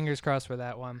got my fingers crossed for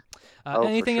that one. Oh, for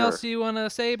Anything sure. else you want to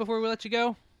say before we let you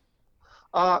go?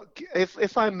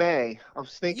 If I may, I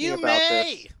was thinking You about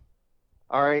may. this.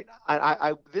 All right,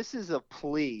 I this is a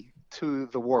plea to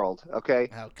the world, okay,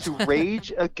 Oh, to God.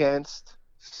 rage against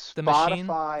The machine?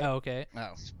 Spotify. Oh, okay.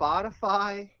 Oh.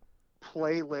 Spotify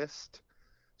playlist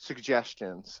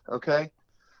suggestions. Okay,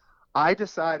 I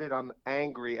decided I'm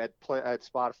angry at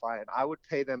Spotify, and I would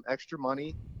pay them extra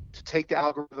money to take the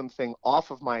algorithm thing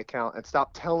off of my account and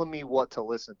stop telling me what to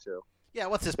listen to. Yeah,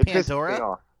 what's this, It pisses me Pandora?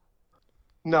 off.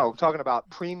 No, I'm talking about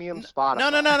premium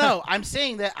Spotify. No. I'm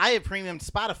saying that I have premium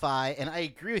Spotify, and I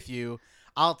agree with you.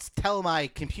 I'll tell my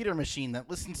computer machine that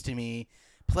listens to me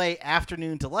play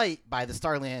Afternoon Delight by the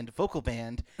Starland Vocal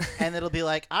Band, and it'll be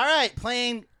like, all right,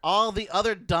 playing all the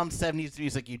other dumb 70s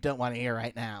music you don't want to hear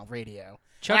right now, radio.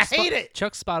 I hate it.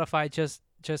 Chuck Spotify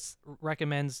just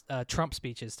recommends Trump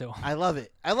speeches to him. I love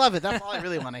it. I love it. That's all I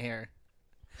really want to hear.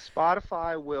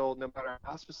 Spotify will, no matter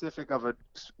how specific of a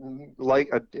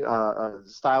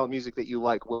style of music that you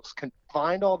like, will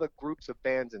find all the groups of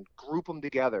bands and group them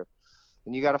together.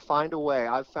 And you got to find a way.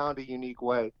 I've found a unique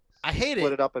way. I hate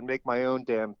Split it. it up and make my own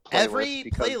damn playlist. Every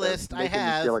because they're playlist I making me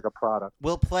have- feel like a product.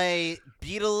 Will play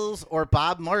Beatles or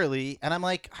Bob Marley, and I'm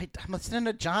like, I'm listening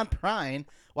to John Prine.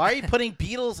 Why are you putting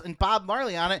Beatles and Bob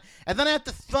Marley on it? And then I have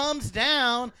to thumbs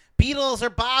down Beatles or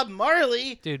Bob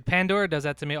Marley. Dude, Pandora does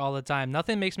that to me all the time.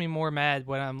 Nothing makes me more mad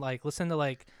when I'm like listening to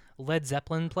like Led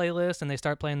Zeppelin playlist and they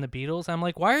start playing the Beatles. I'm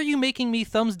like, why are you making me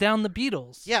thumbs down the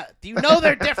Beatles? Yeah, do you know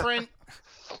they're different?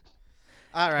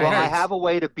 All right. Well, I Hertz. have a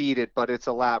way to beat it, but it's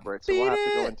elaborate, so we'll have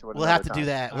to go into it. We'll have to another do time.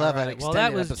 that. All We'll have an right. Well, extended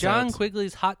that was episodes. John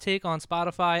Quigley's hot take on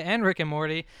Spotify and Rick and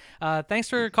Morty. Thanks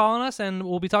for calling us, and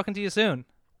we'll be talking to you soon.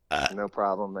 No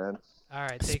problem, man. All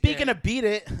right. Take Speaking care. of Beat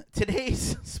It,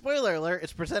 today's spoiler alert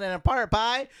is presented in part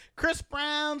by Chris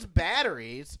Brown's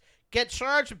Batteries. Get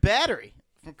charged with battery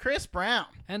from Chris Brown.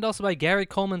 And also by Gary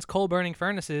Coleman's Coal Burning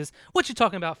Furnaces. What you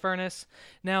talking about, Furnace?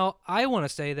 Now, I want to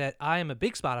say that I am a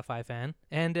big Spotify fan,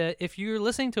 and if you're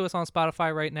listening to us on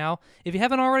Spotify right now, if you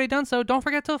haven't already done so, don't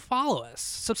forget to follow us.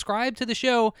 Subscribe to the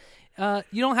show.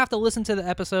 You don't have to listen to the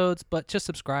episodes, but just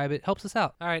subscribe. It helps us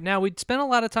out. All right, now we spent a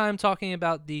lot of time talking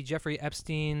about the Jeffrey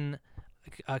Epstein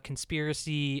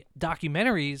conspiracy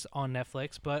documentaries on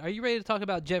Netflix, but are you ready to talk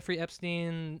about Jeffrey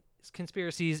Epstein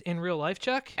conspiracies in real life,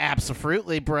 Chuck?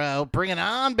 Absolutely, bro. Bring it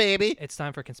on, baby. It's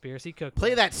time for Conspiracy Cookbook.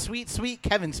 Play that sweet, sweet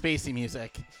Kevin Spacey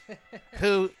music.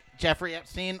 Who Jeffrey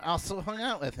Epstein also hung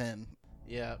out with him.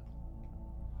 Yeah.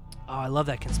 Oh, I love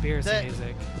that conspiracy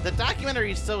music. The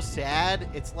documentary is so sad.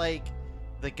 It's like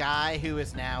the guy who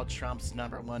is now Trump's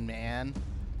 #1 man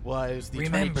was the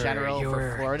Attorney General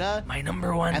for Florida. My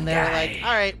 #1 And they're like,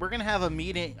 all right, we're going to have a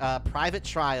meeting, private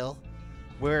trial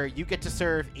where you get to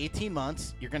serve 18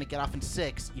 months. You're going to get off in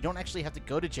 6. You don't actually have to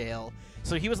go to jail.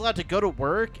 So he was allowed to go to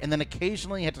work and then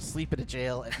occasionally had to sleep at a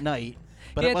jail at night.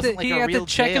 But it wasn't like he a had real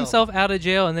to check jail. himself out of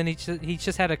jail, and then he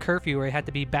just had a curfew where he had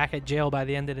to be back at jail by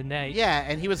the end of the day. Yeah,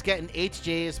 and he was getting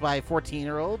HJs by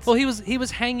 14-year-olds. Well, he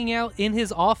was hanging out in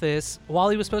his office while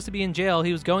he was supposed to be in jail.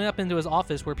 He was going up into his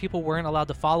office where people weren't allowed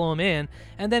to follow him in,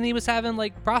 and then he was having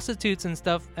like prostitutes and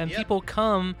stuff, and Yep. people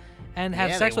come and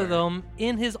have Yeah, sex they with were. him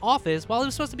in his office while he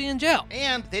was supposed to be in jail.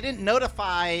 And they didn't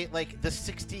notify like the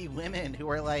 60 women who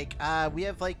were like, we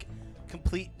have like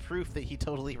complete proof that he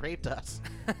totally raped us.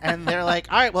 And they're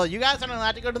like, all right, well, you guys aren't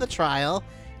allowed to go to the trial.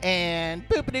 And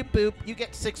boop-a-doop boop, you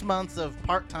get 6 months of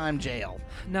part-time jail.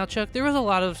 Now, Chuck, there was a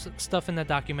lot of stuff in that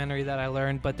documentary that I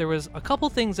learned, but there was a couple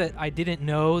things that I didn't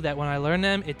know that when I learned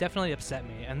them, it definitely upset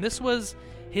me. And this was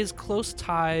his close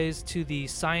ties to the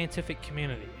scientific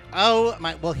community. Oh,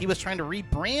 my, well, he was trying to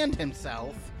rebrand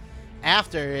himself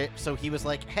after it. So he was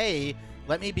like, hey,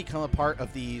 let me become a part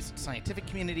of these scientific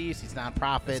communities, these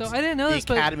nonprofits, So I didn't know the this,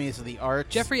 but academies of the arts.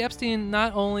 Jeffrey Epstein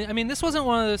not only... I mean, this wasn't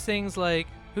one of those things like,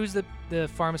 who's the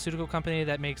pharmaceutical company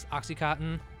that makes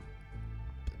OxyContin?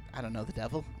 I don't know, the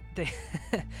devil?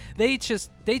 They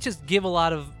just give a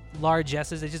lot of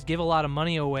largesses. They just give a lot of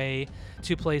money away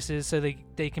to places so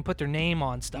they can put their name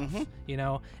on stuff, you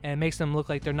know, and it makes them look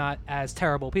like they're not as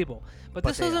terrible people. But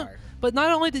this they isn't. are. But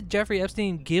not only did Jeffrey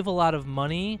Epstein give a lot of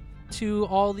money to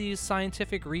all these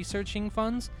scientific researching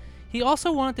funds, he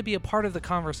also wanted to be a part of the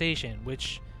conversation,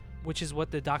 which is what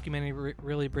the documentary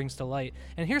really brings to light.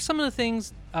 And here's some of the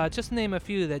things, just to name a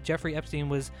few, that Jeffrey Epstein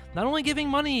was not only giving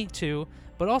money to,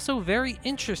 but also very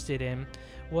interested in,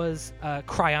 was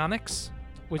cryonics,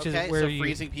 which Okay, is where so you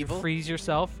freezing people? freeze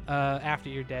yourself after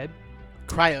you're dead.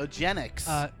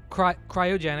 Cryogenics.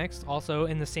 Cryogenics, also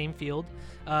in the same field.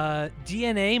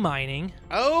 DNA mining.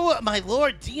 Oh, my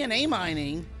lord, DNA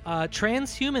mining.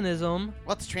 Transhumanism.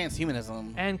 What's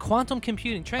transhumanism? And quantum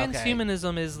computing.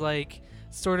 Transhumanism is like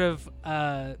sort of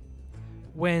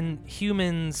when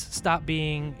humans stop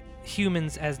being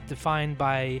humans as defined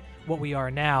by what we are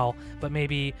now, but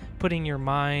maybe putting your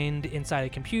mind inside a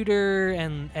computer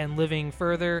and living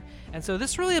further. And so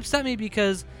this really upset me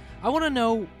because I want to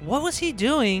know, what was he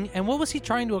doing and what was he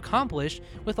trying to accomplish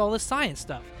with all this science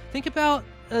stuff? Think about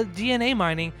DNA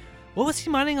mining. What was he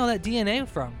mining all that DNA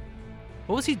from?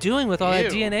 What was he doing with all that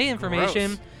Ew, DNA information?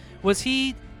 gross. Was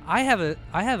he... I have a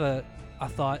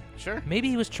thought. Sure. Maybe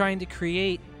he was trying to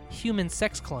create human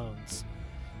sex clones.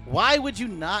 Why would you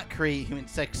not create human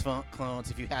sex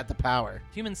clones if you had the power?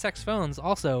 Human sex phones,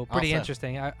 also pretty Also.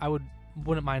 interesting. I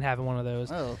wouldn't mind having one of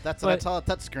those. Oh, that's But- what I call a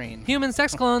touchscreen. Human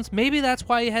sex clones, maybe that's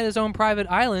why he had his own private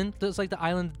island. That's like the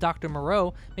island of Dr.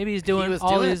 Moreau. Maybe he's doing was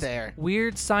all doing it his there.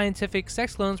 weird scientific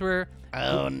sex clones where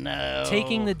Oh, no.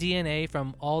 taking the DNA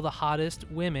from all the hottest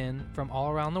women from all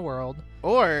around the world.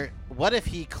 Or what if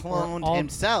he cloned all-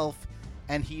 himself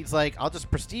and he's like, I'll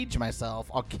just prestige myself.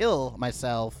 I'll kill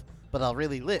myself, but I'll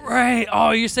really live. Right.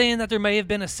 Oh, you're saying that there may have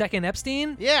been a second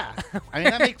Epstein? Yeah. I mean,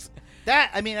 that makes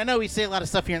that. I mean, I know we say a lot of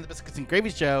stuff here in the Biscuits and Gravy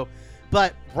Show,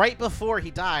 but right before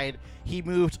he died, he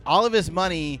moved all of his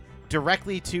money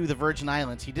directly to the Virgin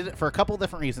Islands. He did it for a couple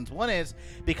different reasons. One is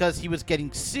because he was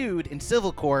getting sued in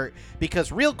civil court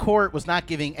because real court was not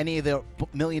giving any of the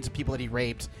millions of people that he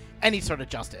raped any sort of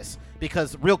justice,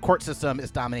 because real court system is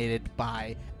dominated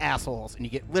by assholes, and you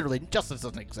get literally justice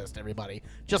doesn't exist. Everybody,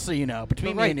 just so you know,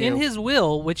 between me Right, and you, in his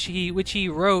will, which he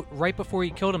wrote right before he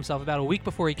killed himself, about a week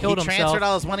before he killed himself, transferred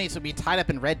all his money to be tied up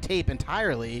in red tape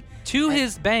entirely to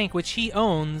his bank, which he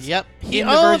owns. Yep, he in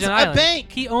the owns Virgin a Islands.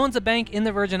 bank. He owns a bank in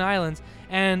the Virgin Islands,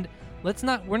 and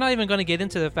we're not even going to get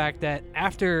into the fact that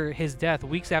after his death,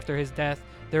 weeks after his death,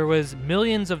 there was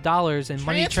millions of dollars in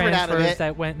money Transferred out of transfers it.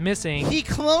 that went missing. He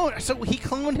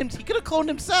cloned him. He could have cloned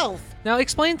himself. Now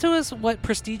explain to us what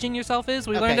prestiging yourself is.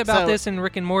 We Okay, learned about so- this in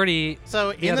Rick and Morty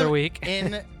So the other week.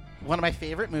 in one of my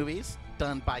favorite movies,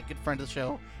 done by a good friend of the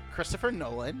show, Christopher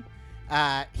Nolan,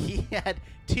 he had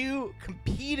two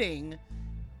competing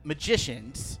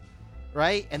magicians,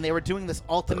 right? And they were doing this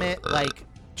ultimate like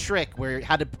trick where you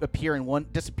had to appear in one,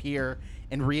 disappear,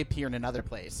 and reappear in another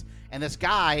place. And this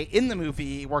guy in the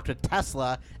movie worked with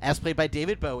Tesla, as played by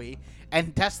David Bowie,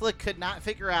 and Tesla could not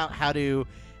figure out how to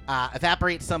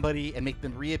evaporate somebody and make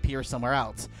them reappear somewhere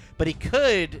else. But he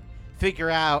could figure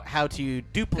out how to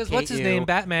duplicate Because what's his you name?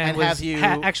 Batman and was, have you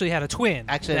actually had a twin.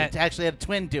 actually that- had a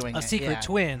twin doing a it. secret yeah.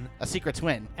 twin. A secret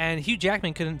twin. And Hugh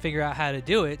Jackman couldn't figure out how to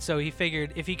do it, so he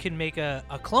figured if he could make a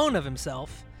clone of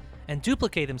himself and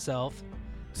duplicate himself,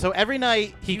 So every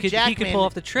night he Hugh could Jackman pull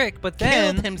off the trick. But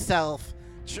then killed himself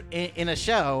in a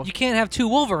show. you can't have two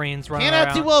Wolverines running Can't around.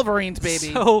 have two Wolverines,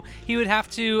 baby. So he would have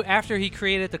to, after he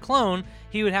created the clone,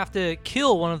 he would have to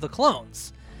kill one of the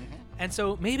clones. And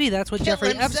so maybe that's what Mm-hmm. Kill Jeffrey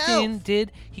himself. Epstein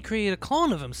did. He created a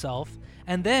clone of himself,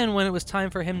 and then when it was time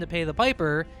for him to pay the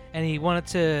piper, and he wanted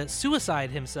to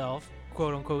suicide himself,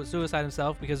 quote unquote suicide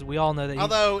himself, because we all know that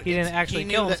Although he didn't actually he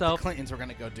knew kill that himself. the Clintons were going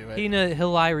to go do it. He knew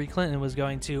Hillary Clinton was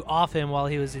going to off him while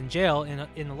he was in jail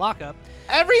in the lockup.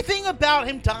 Everything about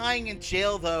him dying in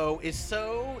jail, though, is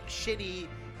so shitty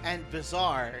and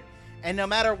bizarre. And no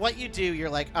matter what you do, you're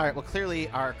like, all right, well, clearly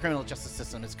our criminal justice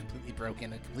system is completely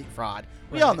broken, a complete fraud.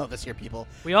 We Right. all know this here, people.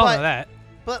 We all But- know that.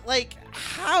 But, like,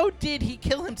 how did he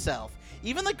kill himself?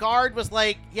 Even the guard was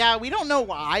like, yeah, we don't know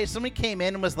why. Somebody came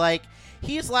in and was like,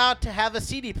 he's allowed to have a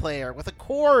CD player with a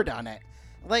cord on it.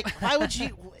 Like, why would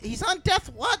you? He's on death.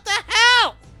 What the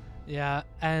hell? Yeah,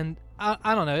 and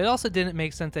I don't know. It also didn't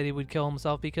make sense that he would kill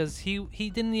himself because he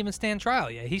didn't even stand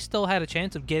trial yet. He still had a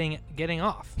chance of getting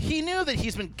off. He knew that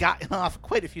he's been gotten off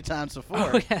quite a few times before.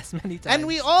 Oh yes, many times. And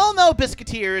we all know,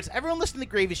 Biscuiteers, everyone listening to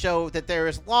the Gravy Show, that there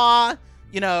is law,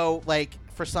 like,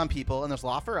 for some people, and there's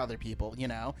law for other people,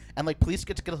 and, like, police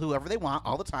get to kill whoever they want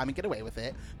all the time and get away with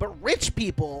it. But rich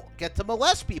people get to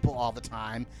molest people all the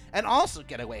time and also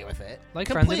get away with it. like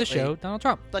friend of the completely. show, Donald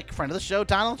Trump. Like friend of the show,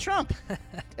 Donald Trump.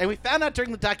 And we found out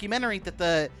during the documentary that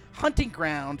the hunting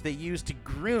ground they used to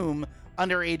groom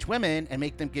underage women and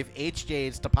make them give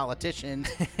HJs to politicians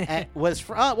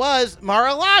was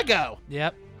Mar-a-Lago.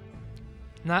 Yep.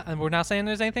 And we're not saying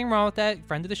there's anything wrong with that.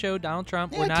 Friend of the show, Donald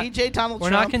Trump. Yeah, we're not DJ Donald we're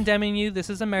Trump. not condemning you. This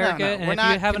is America, No, and we're if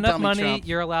not you have enough condemning money, Trump.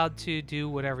 you're allowed to do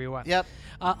whatever you want. Yep.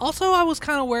 Also, I was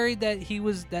kind of worried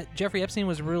that Jeffrey Epstein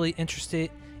was really interested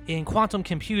in quantum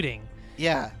computing,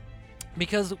 Yeah.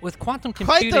 because with quantum Quite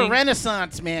computing, the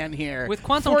renaissance man here. With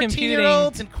quantum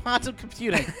 14-year-olds and quantum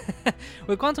computing.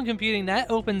 with quantum computing, that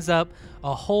opens up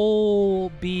a whole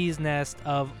bee's nest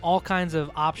of all kinds of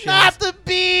options. Not the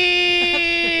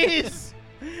bees!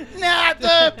 Not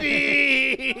the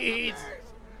bees!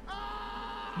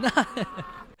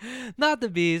 Not the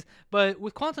bees, but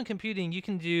with quantum computing, you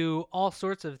can do all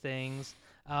sorts of things,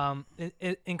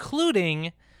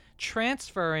 including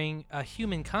transferring a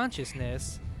human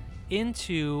consciousness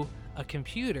into a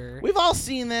computer. We've all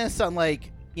seen this on,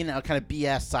 like, kind of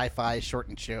BS sci-fi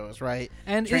shortened shows, right?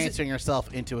 And is transferring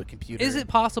yourself into a computer. Is it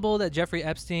possible that Jeffrey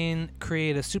Epstein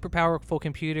created a super powerful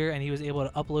computer and he was able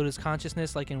to upload his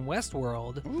consciousness like in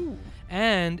Westworld? Ooh.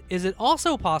 And is it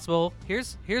also possible?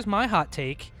 Here's my hot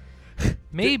take.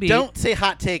 Maybe Don't say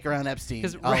hot take around Epstein.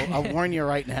 'Cause I'll warn you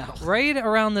right now. right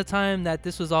around the time that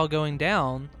this was all going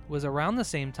down was around the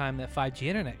same time that 5G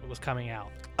internet was coming out.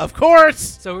 Of course.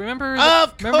 So remember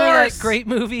Of remember that course! great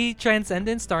movie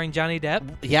Transcendence starring Johnny Depp?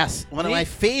 Yes, one of Me- my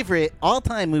favorite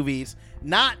all-time movies.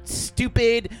 Not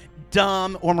stupid,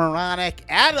 dumb, or moronic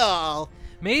at all.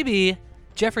 Maybe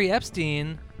Jeffrey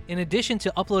Epstein, in addition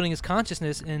to uploading his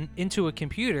consciousness into a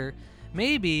computer,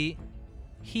 maybe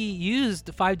he used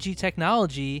the 5G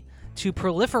technology to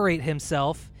proliferate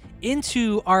himself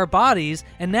into our bodies,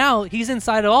 and now he's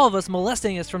inside of all of us,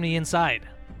 molesting us from the inside.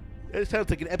 It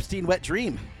sounds like an Epstein wet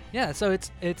dream. Yeah, so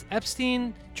it's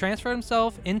Epstein transferred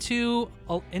himself into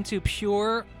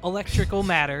pure electrical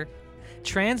matter,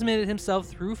 transmitted himself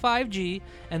through 5G,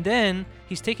 and then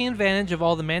he's taking advantage of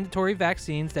all the mandatory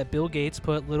vaccines that Bill Gates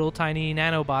put little tiny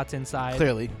nanobots inside.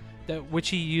 Clearly. which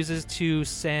he uses to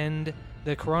send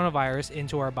the coronavirus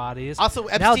into our bodies. Also,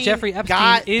 Epstein now Jeffrey Epstein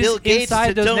got is Bill Gates inside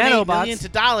to those donate nanobots. millions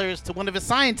of dollars to one of his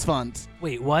science funds.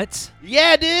 Wait, what?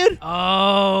 Yeah, dude.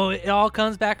 Oh, it all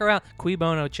comes back around. Cui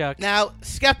bono, Chuck. Now,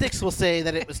 skeptics will say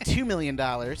that it was $2 million,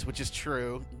 which is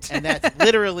true, and that's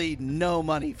literally no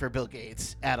money for Bill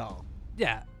Gates at all.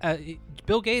 Yeah,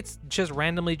 Bill Gates just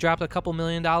randomly dropped a couple $1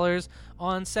 million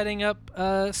on setting up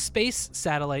space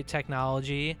satellite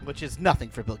technology, Which is nothing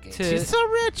for Bill Gates. To- He's so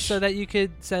rich. so that you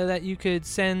could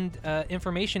send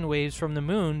information waves from the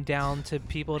moon down to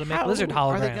people to make How lizard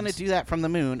holograms. are they going to do that from the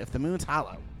moon if the moon's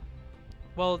hollow?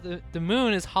 Well, the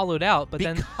moon is hollowed out, but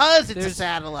then Because it's a there's-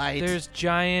 satellite. there's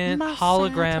giant My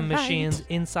hologram satellite. machines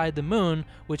inside the moon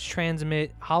which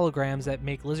transmit holograms that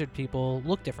make lizard people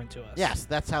look different to us. Yes,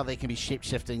 that's how they can be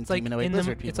shape-shifting It's like humanoid in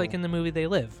lizard the people. it's like in the movie They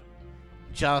Live.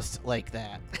 Just like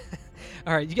that.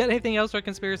 All right, you got anything else for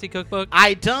Conspiracy Cookbook?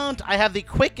 I don't. I have the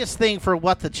quickest thing for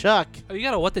What the Chuck. Oh, you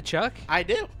got a What the Chuck? I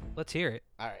do. Let's hear it.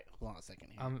 All right, hold on a second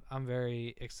here. I'm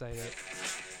very excited.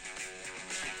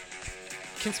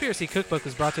 Conspiracy Cookbook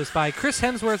was brought to us by Chris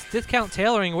Hemsworth's Discount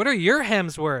Tailoring. What are your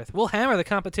hems worth? We'll hammer the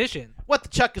competition. What the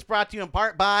Chuck is brought to you in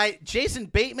part by Jason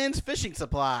Bateman's Fishing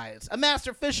Supplies. A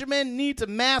master fisherman needs a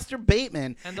master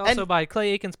baitman. And also by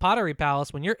Clay Aiken's Pottery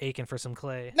Palace when you're aching for some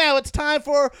clay. Now it's time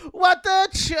for What the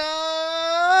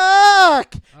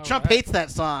Chuck. Trump right. hates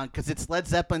that song because it's Led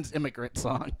Zeppelin's immigrant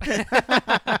song.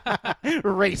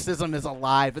 Racism is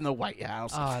alive in the White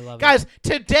House. Oh, I love it. Guys,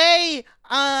 today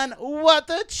on What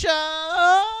the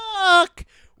Chuck,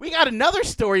 we got another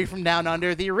story from Down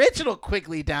Under, the original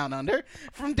Quigley Down Under,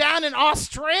 from down in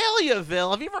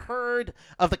Australiaville. Have you ever heard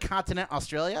of the continent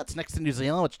Australia? It's next to New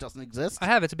Zealand, which doesn't exist. I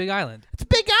have. It's a big island. It's a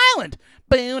big island.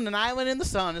 Boom, an island in the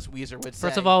sun, as Weezer would say.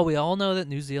 First of all, we all know that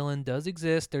New Zealand does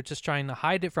exist. They're just trying to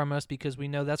hide it from us because we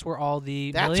know that's where all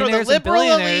the that's where millionaires the and liberal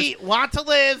billionaires. elite want to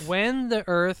live. When the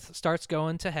Earth starts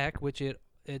going to heck, which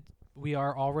we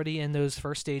are already in those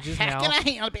first stages now.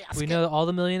 We know that all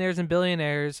the millionaires and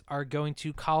billionaires are going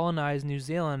to colonize New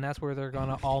Zealand. That's where they're going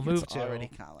to all move It's to. already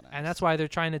colonized. And that's why they're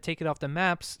trying to take it off the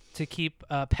maps to keep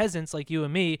peasants like you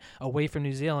and me away from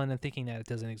New Zealand and thinking that it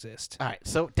doesn't exist. All right,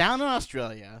 so down in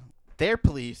Australia, their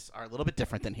police are a little bit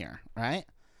different than here, right?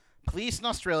 Police in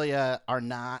Australia are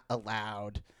not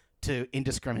allowed to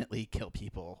indiscriminately kill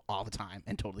people all the time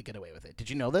and totally get away with it. Did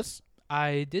you know this?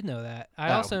 I did know that. I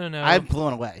Oh, also know I'm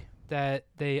blown away. that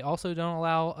they also don't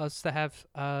allow us to have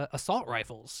assault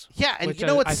rifles. Yeah, and which you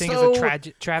know what's I think so is a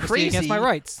travesty against my crazy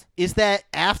rights. is that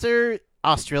after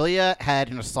Australia had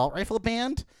an assault rifle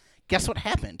banned, guess what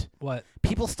happened? What?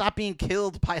 People stopped being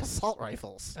killed by assault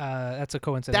rifles. That's a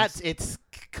coincidence. It's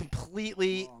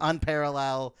completely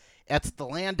unparalleled. It's the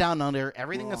land down under.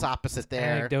 Everything is opposite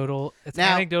there. Anecdotal. It's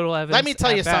Now, anecdotal evidence. Let me tell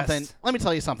at you best. something. Let me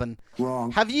tell you something.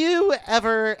 Wrong. Have you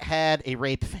ever had a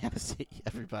rape fantasy,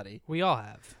 everybody? We all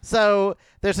have. So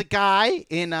there's a guy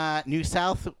in New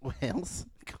South Wales.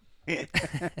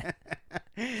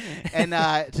 And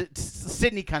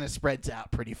Sydney kind of spreads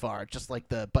out pretty far, just like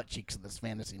the butt cheeks in this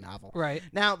fantasy novel. Right.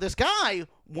 Now, this guy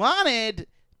wanted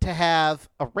to have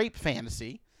a rape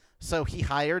fantasy, so he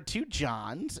hired two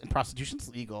Johns, and prostitution's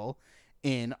legal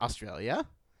in Australia.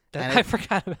 And I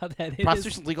forgot about that. It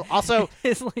prostitution's legal. Also,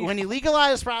 is legal. when you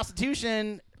legalize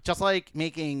prostitution, just like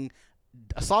making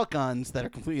assault guns that are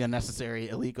completely unnecessary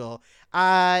illegal,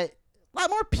 a lot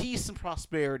more peace and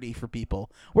prosperity for people.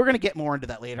 We're gonna get more into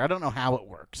that later. I don't know how it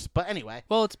works, but anyway.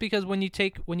 Well, it's because when you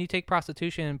take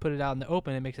prostitution and put it out in the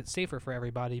open, it makes it safer for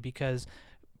everybody because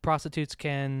prostitutes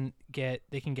can get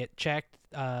checked.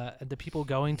 The people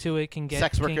going to it can get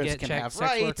Sex workers can, get can checked. have Sex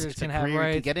rights. workers It's can a have career you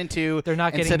rights. can get into. They're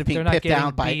not instead getting of being they're not pipped getting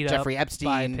down by beat Jeffrey up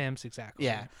Epstein. by pimps. Exactly.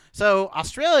 Yeah. So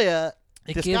Australia,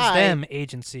 It this gives guy them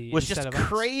agency was instead just of us.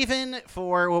 craven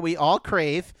for what we all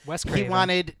crave. Wes He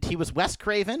Craven. was Wes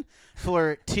Craven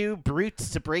for two brutes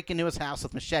to break into his house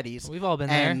with machetes. We've all been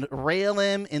and there. rail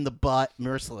him in the butt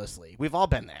mercilessly. We've all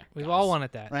been there. We've guys. all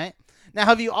wanted that. Right? Now,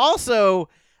 have you also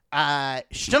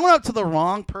shown up to the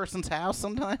wrong person's house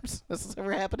sometimes? This is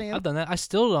ever happening? I've done that. I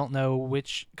still don't know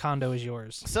which condo is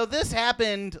yours. So this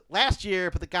happened last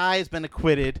year, but the guy has been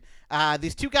acquitted.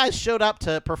 These two guys showed up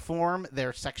to perform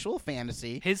their sexual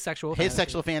fantasy. His sexual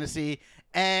fantasy,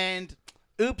 and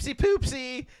oopsie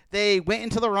poopsie, they went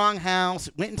into the wrong house,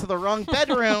 went into the wrong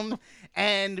bedroom,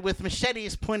 and with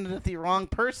machetes pointed at the wrong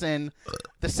person,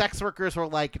 the sex workers were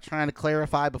like trying to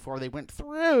clarify before they went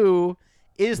through,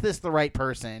 is this the right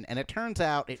person? And it turns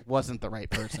out it wasn't the right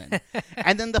person.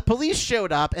 And then the police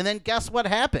showed up, and then guess what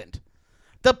happened?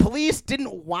 the police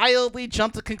didn't wildly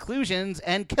jump to conclusions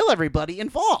and kill everybody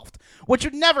involved, which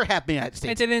would never happen in the United They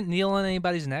States. didn't kneel on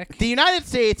anybody's neck. The United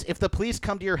States, if the police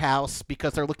come to your house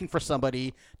because they're looking for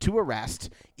somebody to arrest,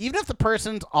 even if the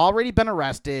person's already been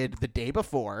arrested the day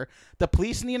before, the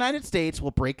police in the United States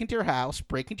will break into your house,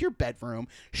 break into your bedroom,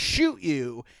 shoot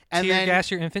you, and Tear then gas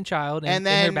your infant child and in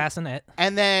their then- bassinet.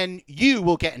 and then you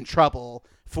will get in trouble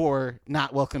for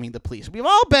not welcoming the police. We've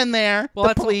all been there. Well, the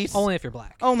that's police only if you're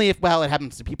black. only if it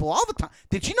happens to people all the time.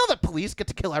 Did you know that police get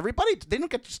to kill everybody? They don't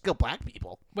get to just kill black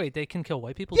people. Wait, they can kill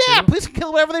white people Yeah, too? police can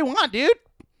kill whatever they want, dude.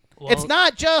 Well, It's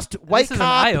not just white this is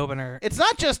cop. an eye opener. It's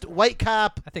not just white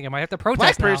cop, I think I might have to black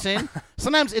protest now. person.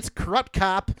 Sometimes it's corrupt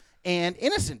cop and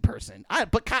innocent person.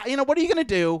 But what are you gonna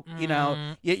do? You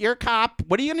know, you're a cop.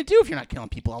 What are you gonna do if you're not killing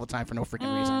people all the time for no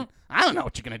freaking reason? I don't know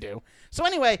what you're gonna do. So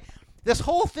anyway, this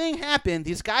whole thing happened.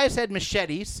 These guys had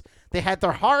machetes. They had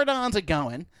their hard-ons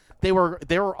going. They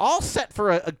were all set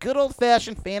for a good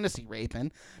old-fashioned fantasy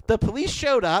raping. The police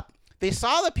showed up. They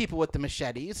saw the people with the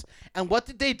machetes, and what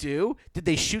did they do? Did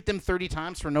they shoot them 30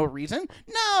 times for no reason?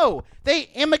 No!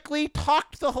 They amicably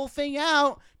talked the whole thing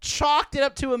out, chalked it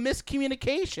up to a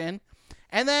miscommunication,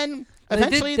 and then They did-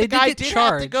 eventually they the did guy get did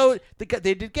have to go.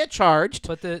 They did get charged,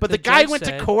 But the guy judge went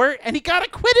said- to court, and he got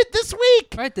acquitted this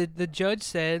week. Right, the judge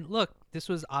said, look, this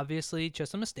was obviously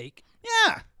just a mistake.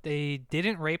 Yeah. They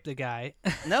didn't rape the guy.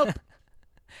 Nope.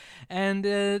 And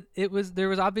there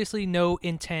was obviously no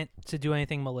intent to do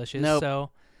anything malicious. Nope. So,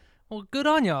 well, good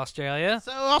on you, Australia.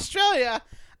 So Australia,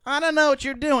 I don't know what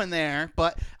you're doing there,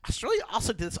 but Australia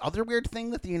also did this other weird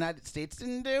thing that the United States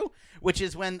didn't do, which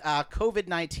is when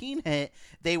COVID-19 hit,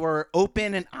 they were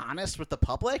open and honest with the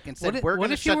public and said, we're What going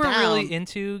to if you shut were down. really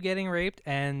into getting raped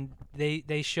and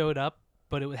they showed up,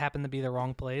 but it would happen to be the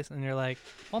wrong place, and you're like,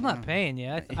 well, I'm not paying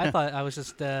you. I thought I was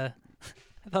just I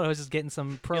thought I was just getting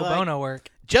some pro You're like- bono work.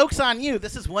 Joke's on you.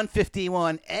 This is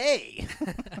 151A.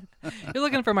 You're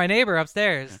looking for my neighbor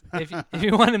upstairs if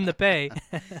you want him to pay.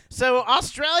 So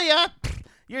Australia,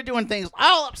 you're doing things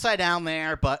all upside down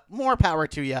there, but more power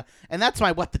to you. And that's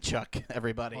my What the Chuck,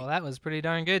 everybody. Well, that was pretty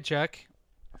darn good, Chuck.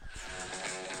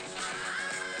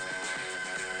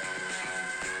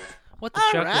 What the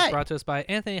All Chuck was right. brought to us by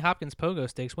Anthony Hopkins Pogo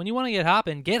Sticks. When you want to get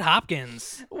hoppin', get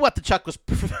Hopkins. What the Chuck was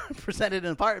presented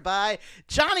in part by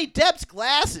Johnny Depp's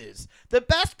glasses. The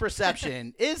best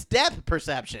perception is depth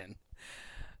perception.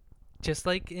 Just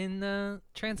like in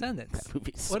Transcendence. That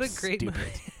movie's What a so great stupid.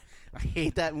 movie. I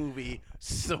hate that movie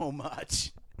so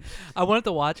much. I wanted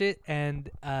to watch it, and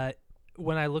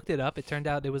when I looked it up, it turned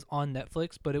out it was on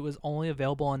Netflix, but it was only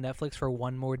available on Netflix for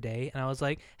one more day. And I was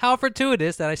like, how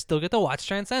fortuitous that I still get to watch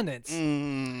Transcendence.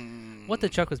 What the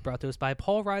Chuck was brought to us by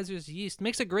Paul Reiser's Yeast.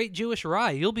 Makes a great Jewish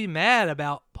rye. You'll be mad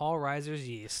about Paul Reiser's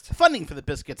Yeast. Funding for the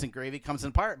Biscuits and Gravy comes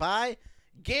in part by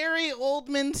Gary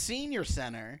Oldman Senior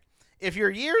Center. If your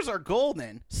years are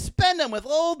golden, spend them with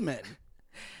Oldman.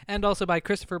 And also by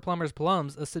Christopher Plummer's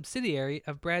Plums, a subsidiary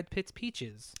of Brad Pitt's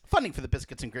Peaches. Funding for the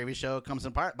Biscuits and Gravy Show comes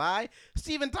in part by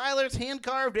Steven Tyler's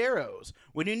Hand-Carved Arrows.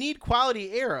 When you need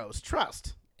quality arrows,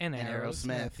 trust And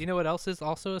Aerosmith. You know what else is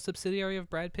also a subsidiary of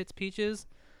Brad Pitt's Peaches?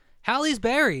 Hallie's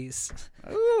Berries.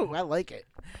 Ooh, I like it.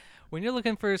 When you're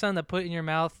looking for something to put in your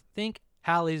mouth, think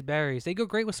Hallie's Berries. They go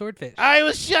great with swordfish. I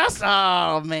was just,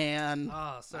 oh, man.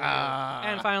 Oh, so good.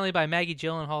 And finally by Maggie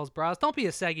Gyllenhaal's Bras. Don't be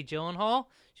a saggy Gyllenhaal.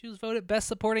 She was voted Best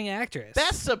Supporting Actress.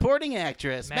 Best Supporting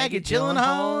Actress, Maggie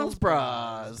Gyllenhaal's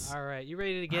Bras. All right, you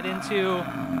ready to get into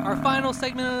our final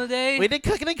segment of the day? We did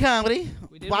cooking and comedy,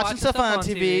 We did watching stuff on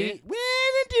TV. TV. We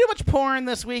didn't do much porn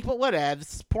this week, but whatever.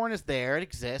 Porn is there. It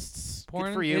exists. Porn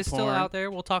Good for you, is still porn. out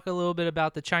there. We'll talk a little bit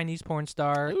about the Chinese porn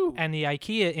star Ooh. and the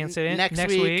IKEA incident Next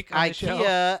week on the show.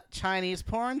 IKEA Chinese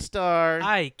porn star.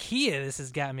 IKEA, this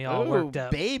has got me all Ooh, worked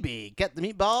up. baby. Get the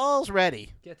meatballs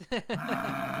ready. Get-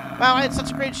 Wow, I had such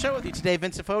a great show with you today,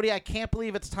 Vincent Fodi. I can't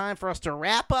believe it's time for us to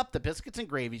wrap up the Biscuits and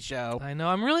Gravy Show. I know.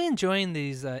 I'm really enjoying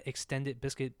these extended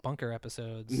Biscuit Bunker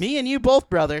episodes. Me and you both,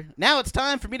 brother. Now it's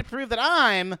time for me to prove that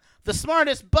I'm the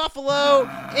smartest buffalo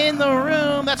in the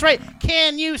room. That's right.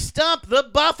 Can you stump the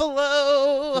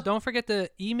buffalo? So don't forget to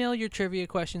email your trivia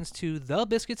questions to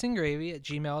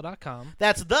thebiscuitsandgravy@gmail.com.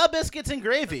 That's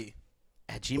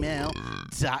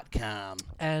thebiscuitsandgravy@gmail.com.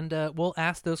 And we'll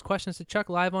ask those questions to Chuck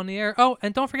live on the air. Oh,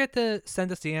 and don't forget to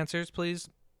send us the answers, please.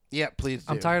 Yeah, please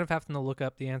do. I'm tired of having to look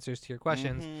up the answers to your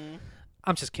questions. Mhm.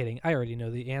 I'm just kidding. I already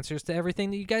know the answers to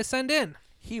everything that you guys send in.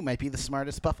 He might be the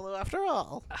smartest buffalo after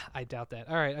all. I doubt that.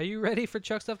 All right, are you ready for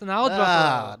Chuck Stuff the Knowledge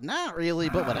Ah, Buffalo? not really,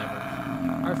 but whatever.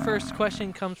 Our first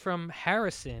question comes from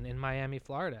Harrison in Miami,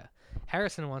 Florida.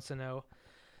 Harrison wants to know,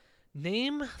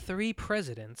 name 3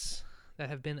 presidents that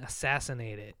have been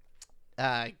assassinated.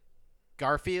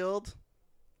 Garfield,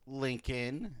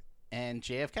 Lincoln, and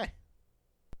JFK.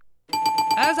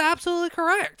 That is absolutely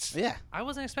correct. Yeah. I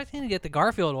wasn't expecting to get the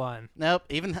Garfield one. Nope.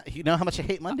 Even you know how much I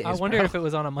hate Mondays. I wonder if it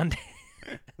was on a Monday.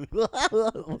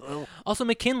 Also,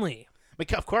 McKinley.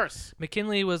 Of course.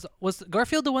 McKinley was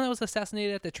Garfield the one that was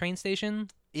assassinated at the train station?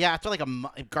 Yeah, after like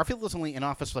Garfield was only in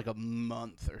office for like a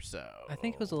month or so. I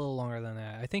think it was a little longer than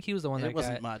that. I think he was the one that It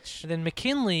wasn't got. much. And then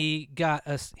McKinley got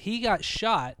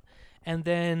shot, and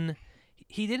then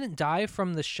he didn't die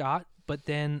from the shot, but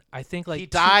then I think like he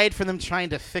died from them trying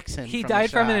to fix him. He from died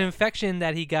the from an shot. infection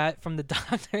that he got from the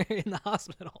doctor in the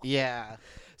hospital. Yeah.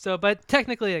 So, but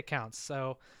technically it counts.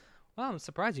 So, well, I'm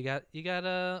surprised you got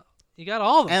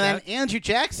all of them. And Chuck. then Andrew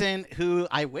Jackson, who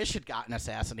I wish had gotten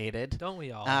assassinated. Don't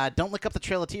we all? Don't look up the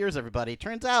Trail of Tears, everybody.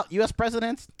 Turns out U.S.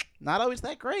 presidents, not always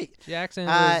that great. Jackson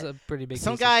was a pretty big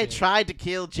Some piece of guy shit. tried to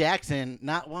kill Jackson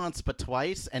not once but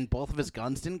twice, and both of his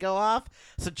guns didn't go off.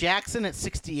 So Jackson at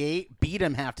 68 beat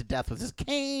him half to death with his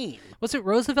cane. Was it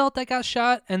Roosevelt that got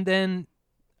shot and then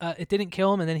it didn't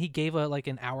kill him and then he gave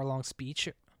an hour-long speech?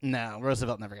 No,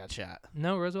 Roosevelt never got shot.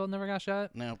 No, Roosevelt never got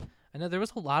shot? Nope. I know there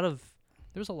was a lot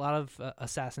of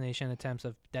assassination attempts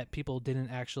that people didn't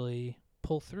actually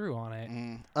pull through on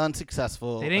it.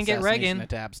 Unsuccessful. They didn't get assassination Reagan.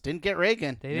 Attempts. Didn't get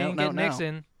Reagan. They didn't get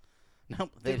Nixon.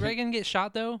 Nope. They Did Reagan get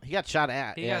shot though? He got shot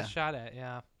at. He yeah. got shot at,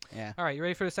 yeah. Yeah. All right, you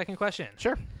ready for the second question?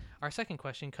 Sure. Our second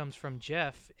question comes from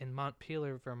Jeff in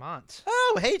Montpelier, Vermont.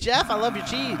 Oh, hey Jeff, I love your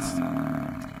cheese.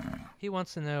 He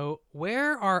wants to know,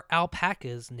 where are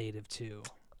alpacas native to?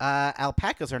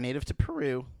 Alpacas are native to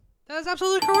Peru. That is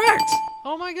absolutely correct.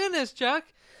 Oh my goodness, Chuck.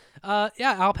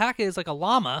 Yeah, alpaca is like a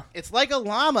llama. It's like a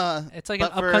llama. It's like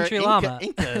but an for upcountry llama.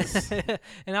 Incas.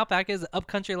 An alpaca is an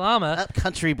upcountry llama.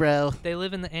 Upcountry, bro. They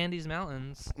live in the Andes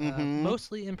Mountains,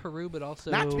 mostly in Peru, but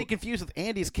also Not to be confused with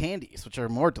Andes candies, which are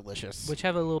more delicious. which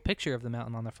have a little picture of the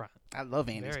mountain on the front. I love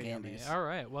Andes Very yummy. candies. All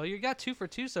right. Well, you got 2 for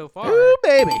 2 so far. Ooh,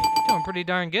 baby. Doing pretty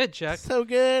darn good, Chuck. So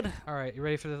good. All right. You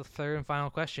ready for the third and final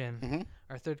question? Mhm.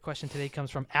 Our third question today comes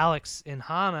from Alex in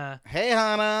Hana. Hey,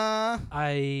 Hannah.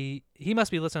 He must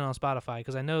be listening on Spotify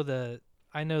because I know the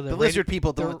The lizard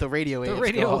people don't let the radio waves the go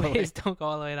radio all the way. waves don't go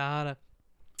all the way to Hana.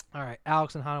 All right.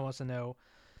 Alex in Hana wants to know,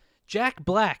 Jack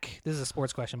Black. This is a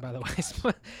sports question, by the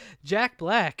way. Jack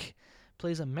Black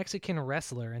plays a Mexican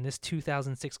wrestler in this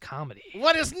 2006 comedy.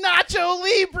 What is Nacho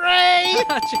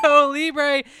Libre? Joe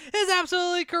Libre is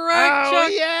absolutely correct. Oh, Chuck.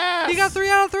 yes. You got 3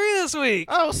 out of 3 this week.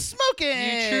 Oh, smoking.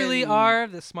 You truly are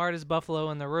the smartest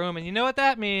buffalo in the room, and you know what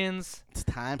that means. It's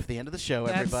time for the end of the show,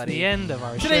 That's everybody. the end of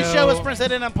our Today's show is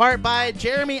presented in part by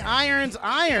Jeremy Irons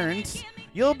Irons.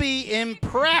 You'll be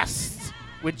impressed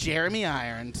with Jeremy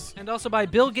Irons. And also by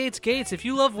Bill Gates Gates. If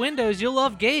you love Windows, you'll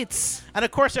love Gates. And, of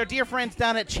course, our dear friends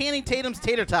down at Channing Tatum's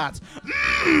Tater Tots.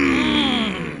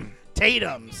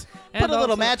 Tatum's. And Put a little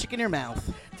also- magic in your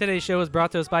mouth. Today's show is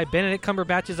brought to us by Benedict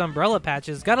Cumberbatch's Umbrella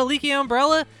Patches. Got a leaky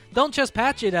umbrella? Don't just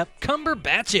patch it up.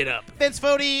 Cumberbatch it up. Vince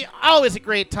Fodi, always a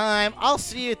great time. I'll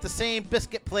see you at the same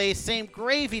biscuit place, same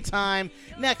gravy time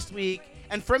next week.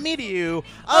 And from me to you,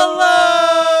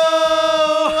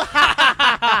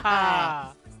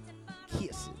 aloha!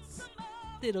 Kisses.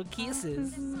 Little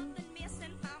kisses.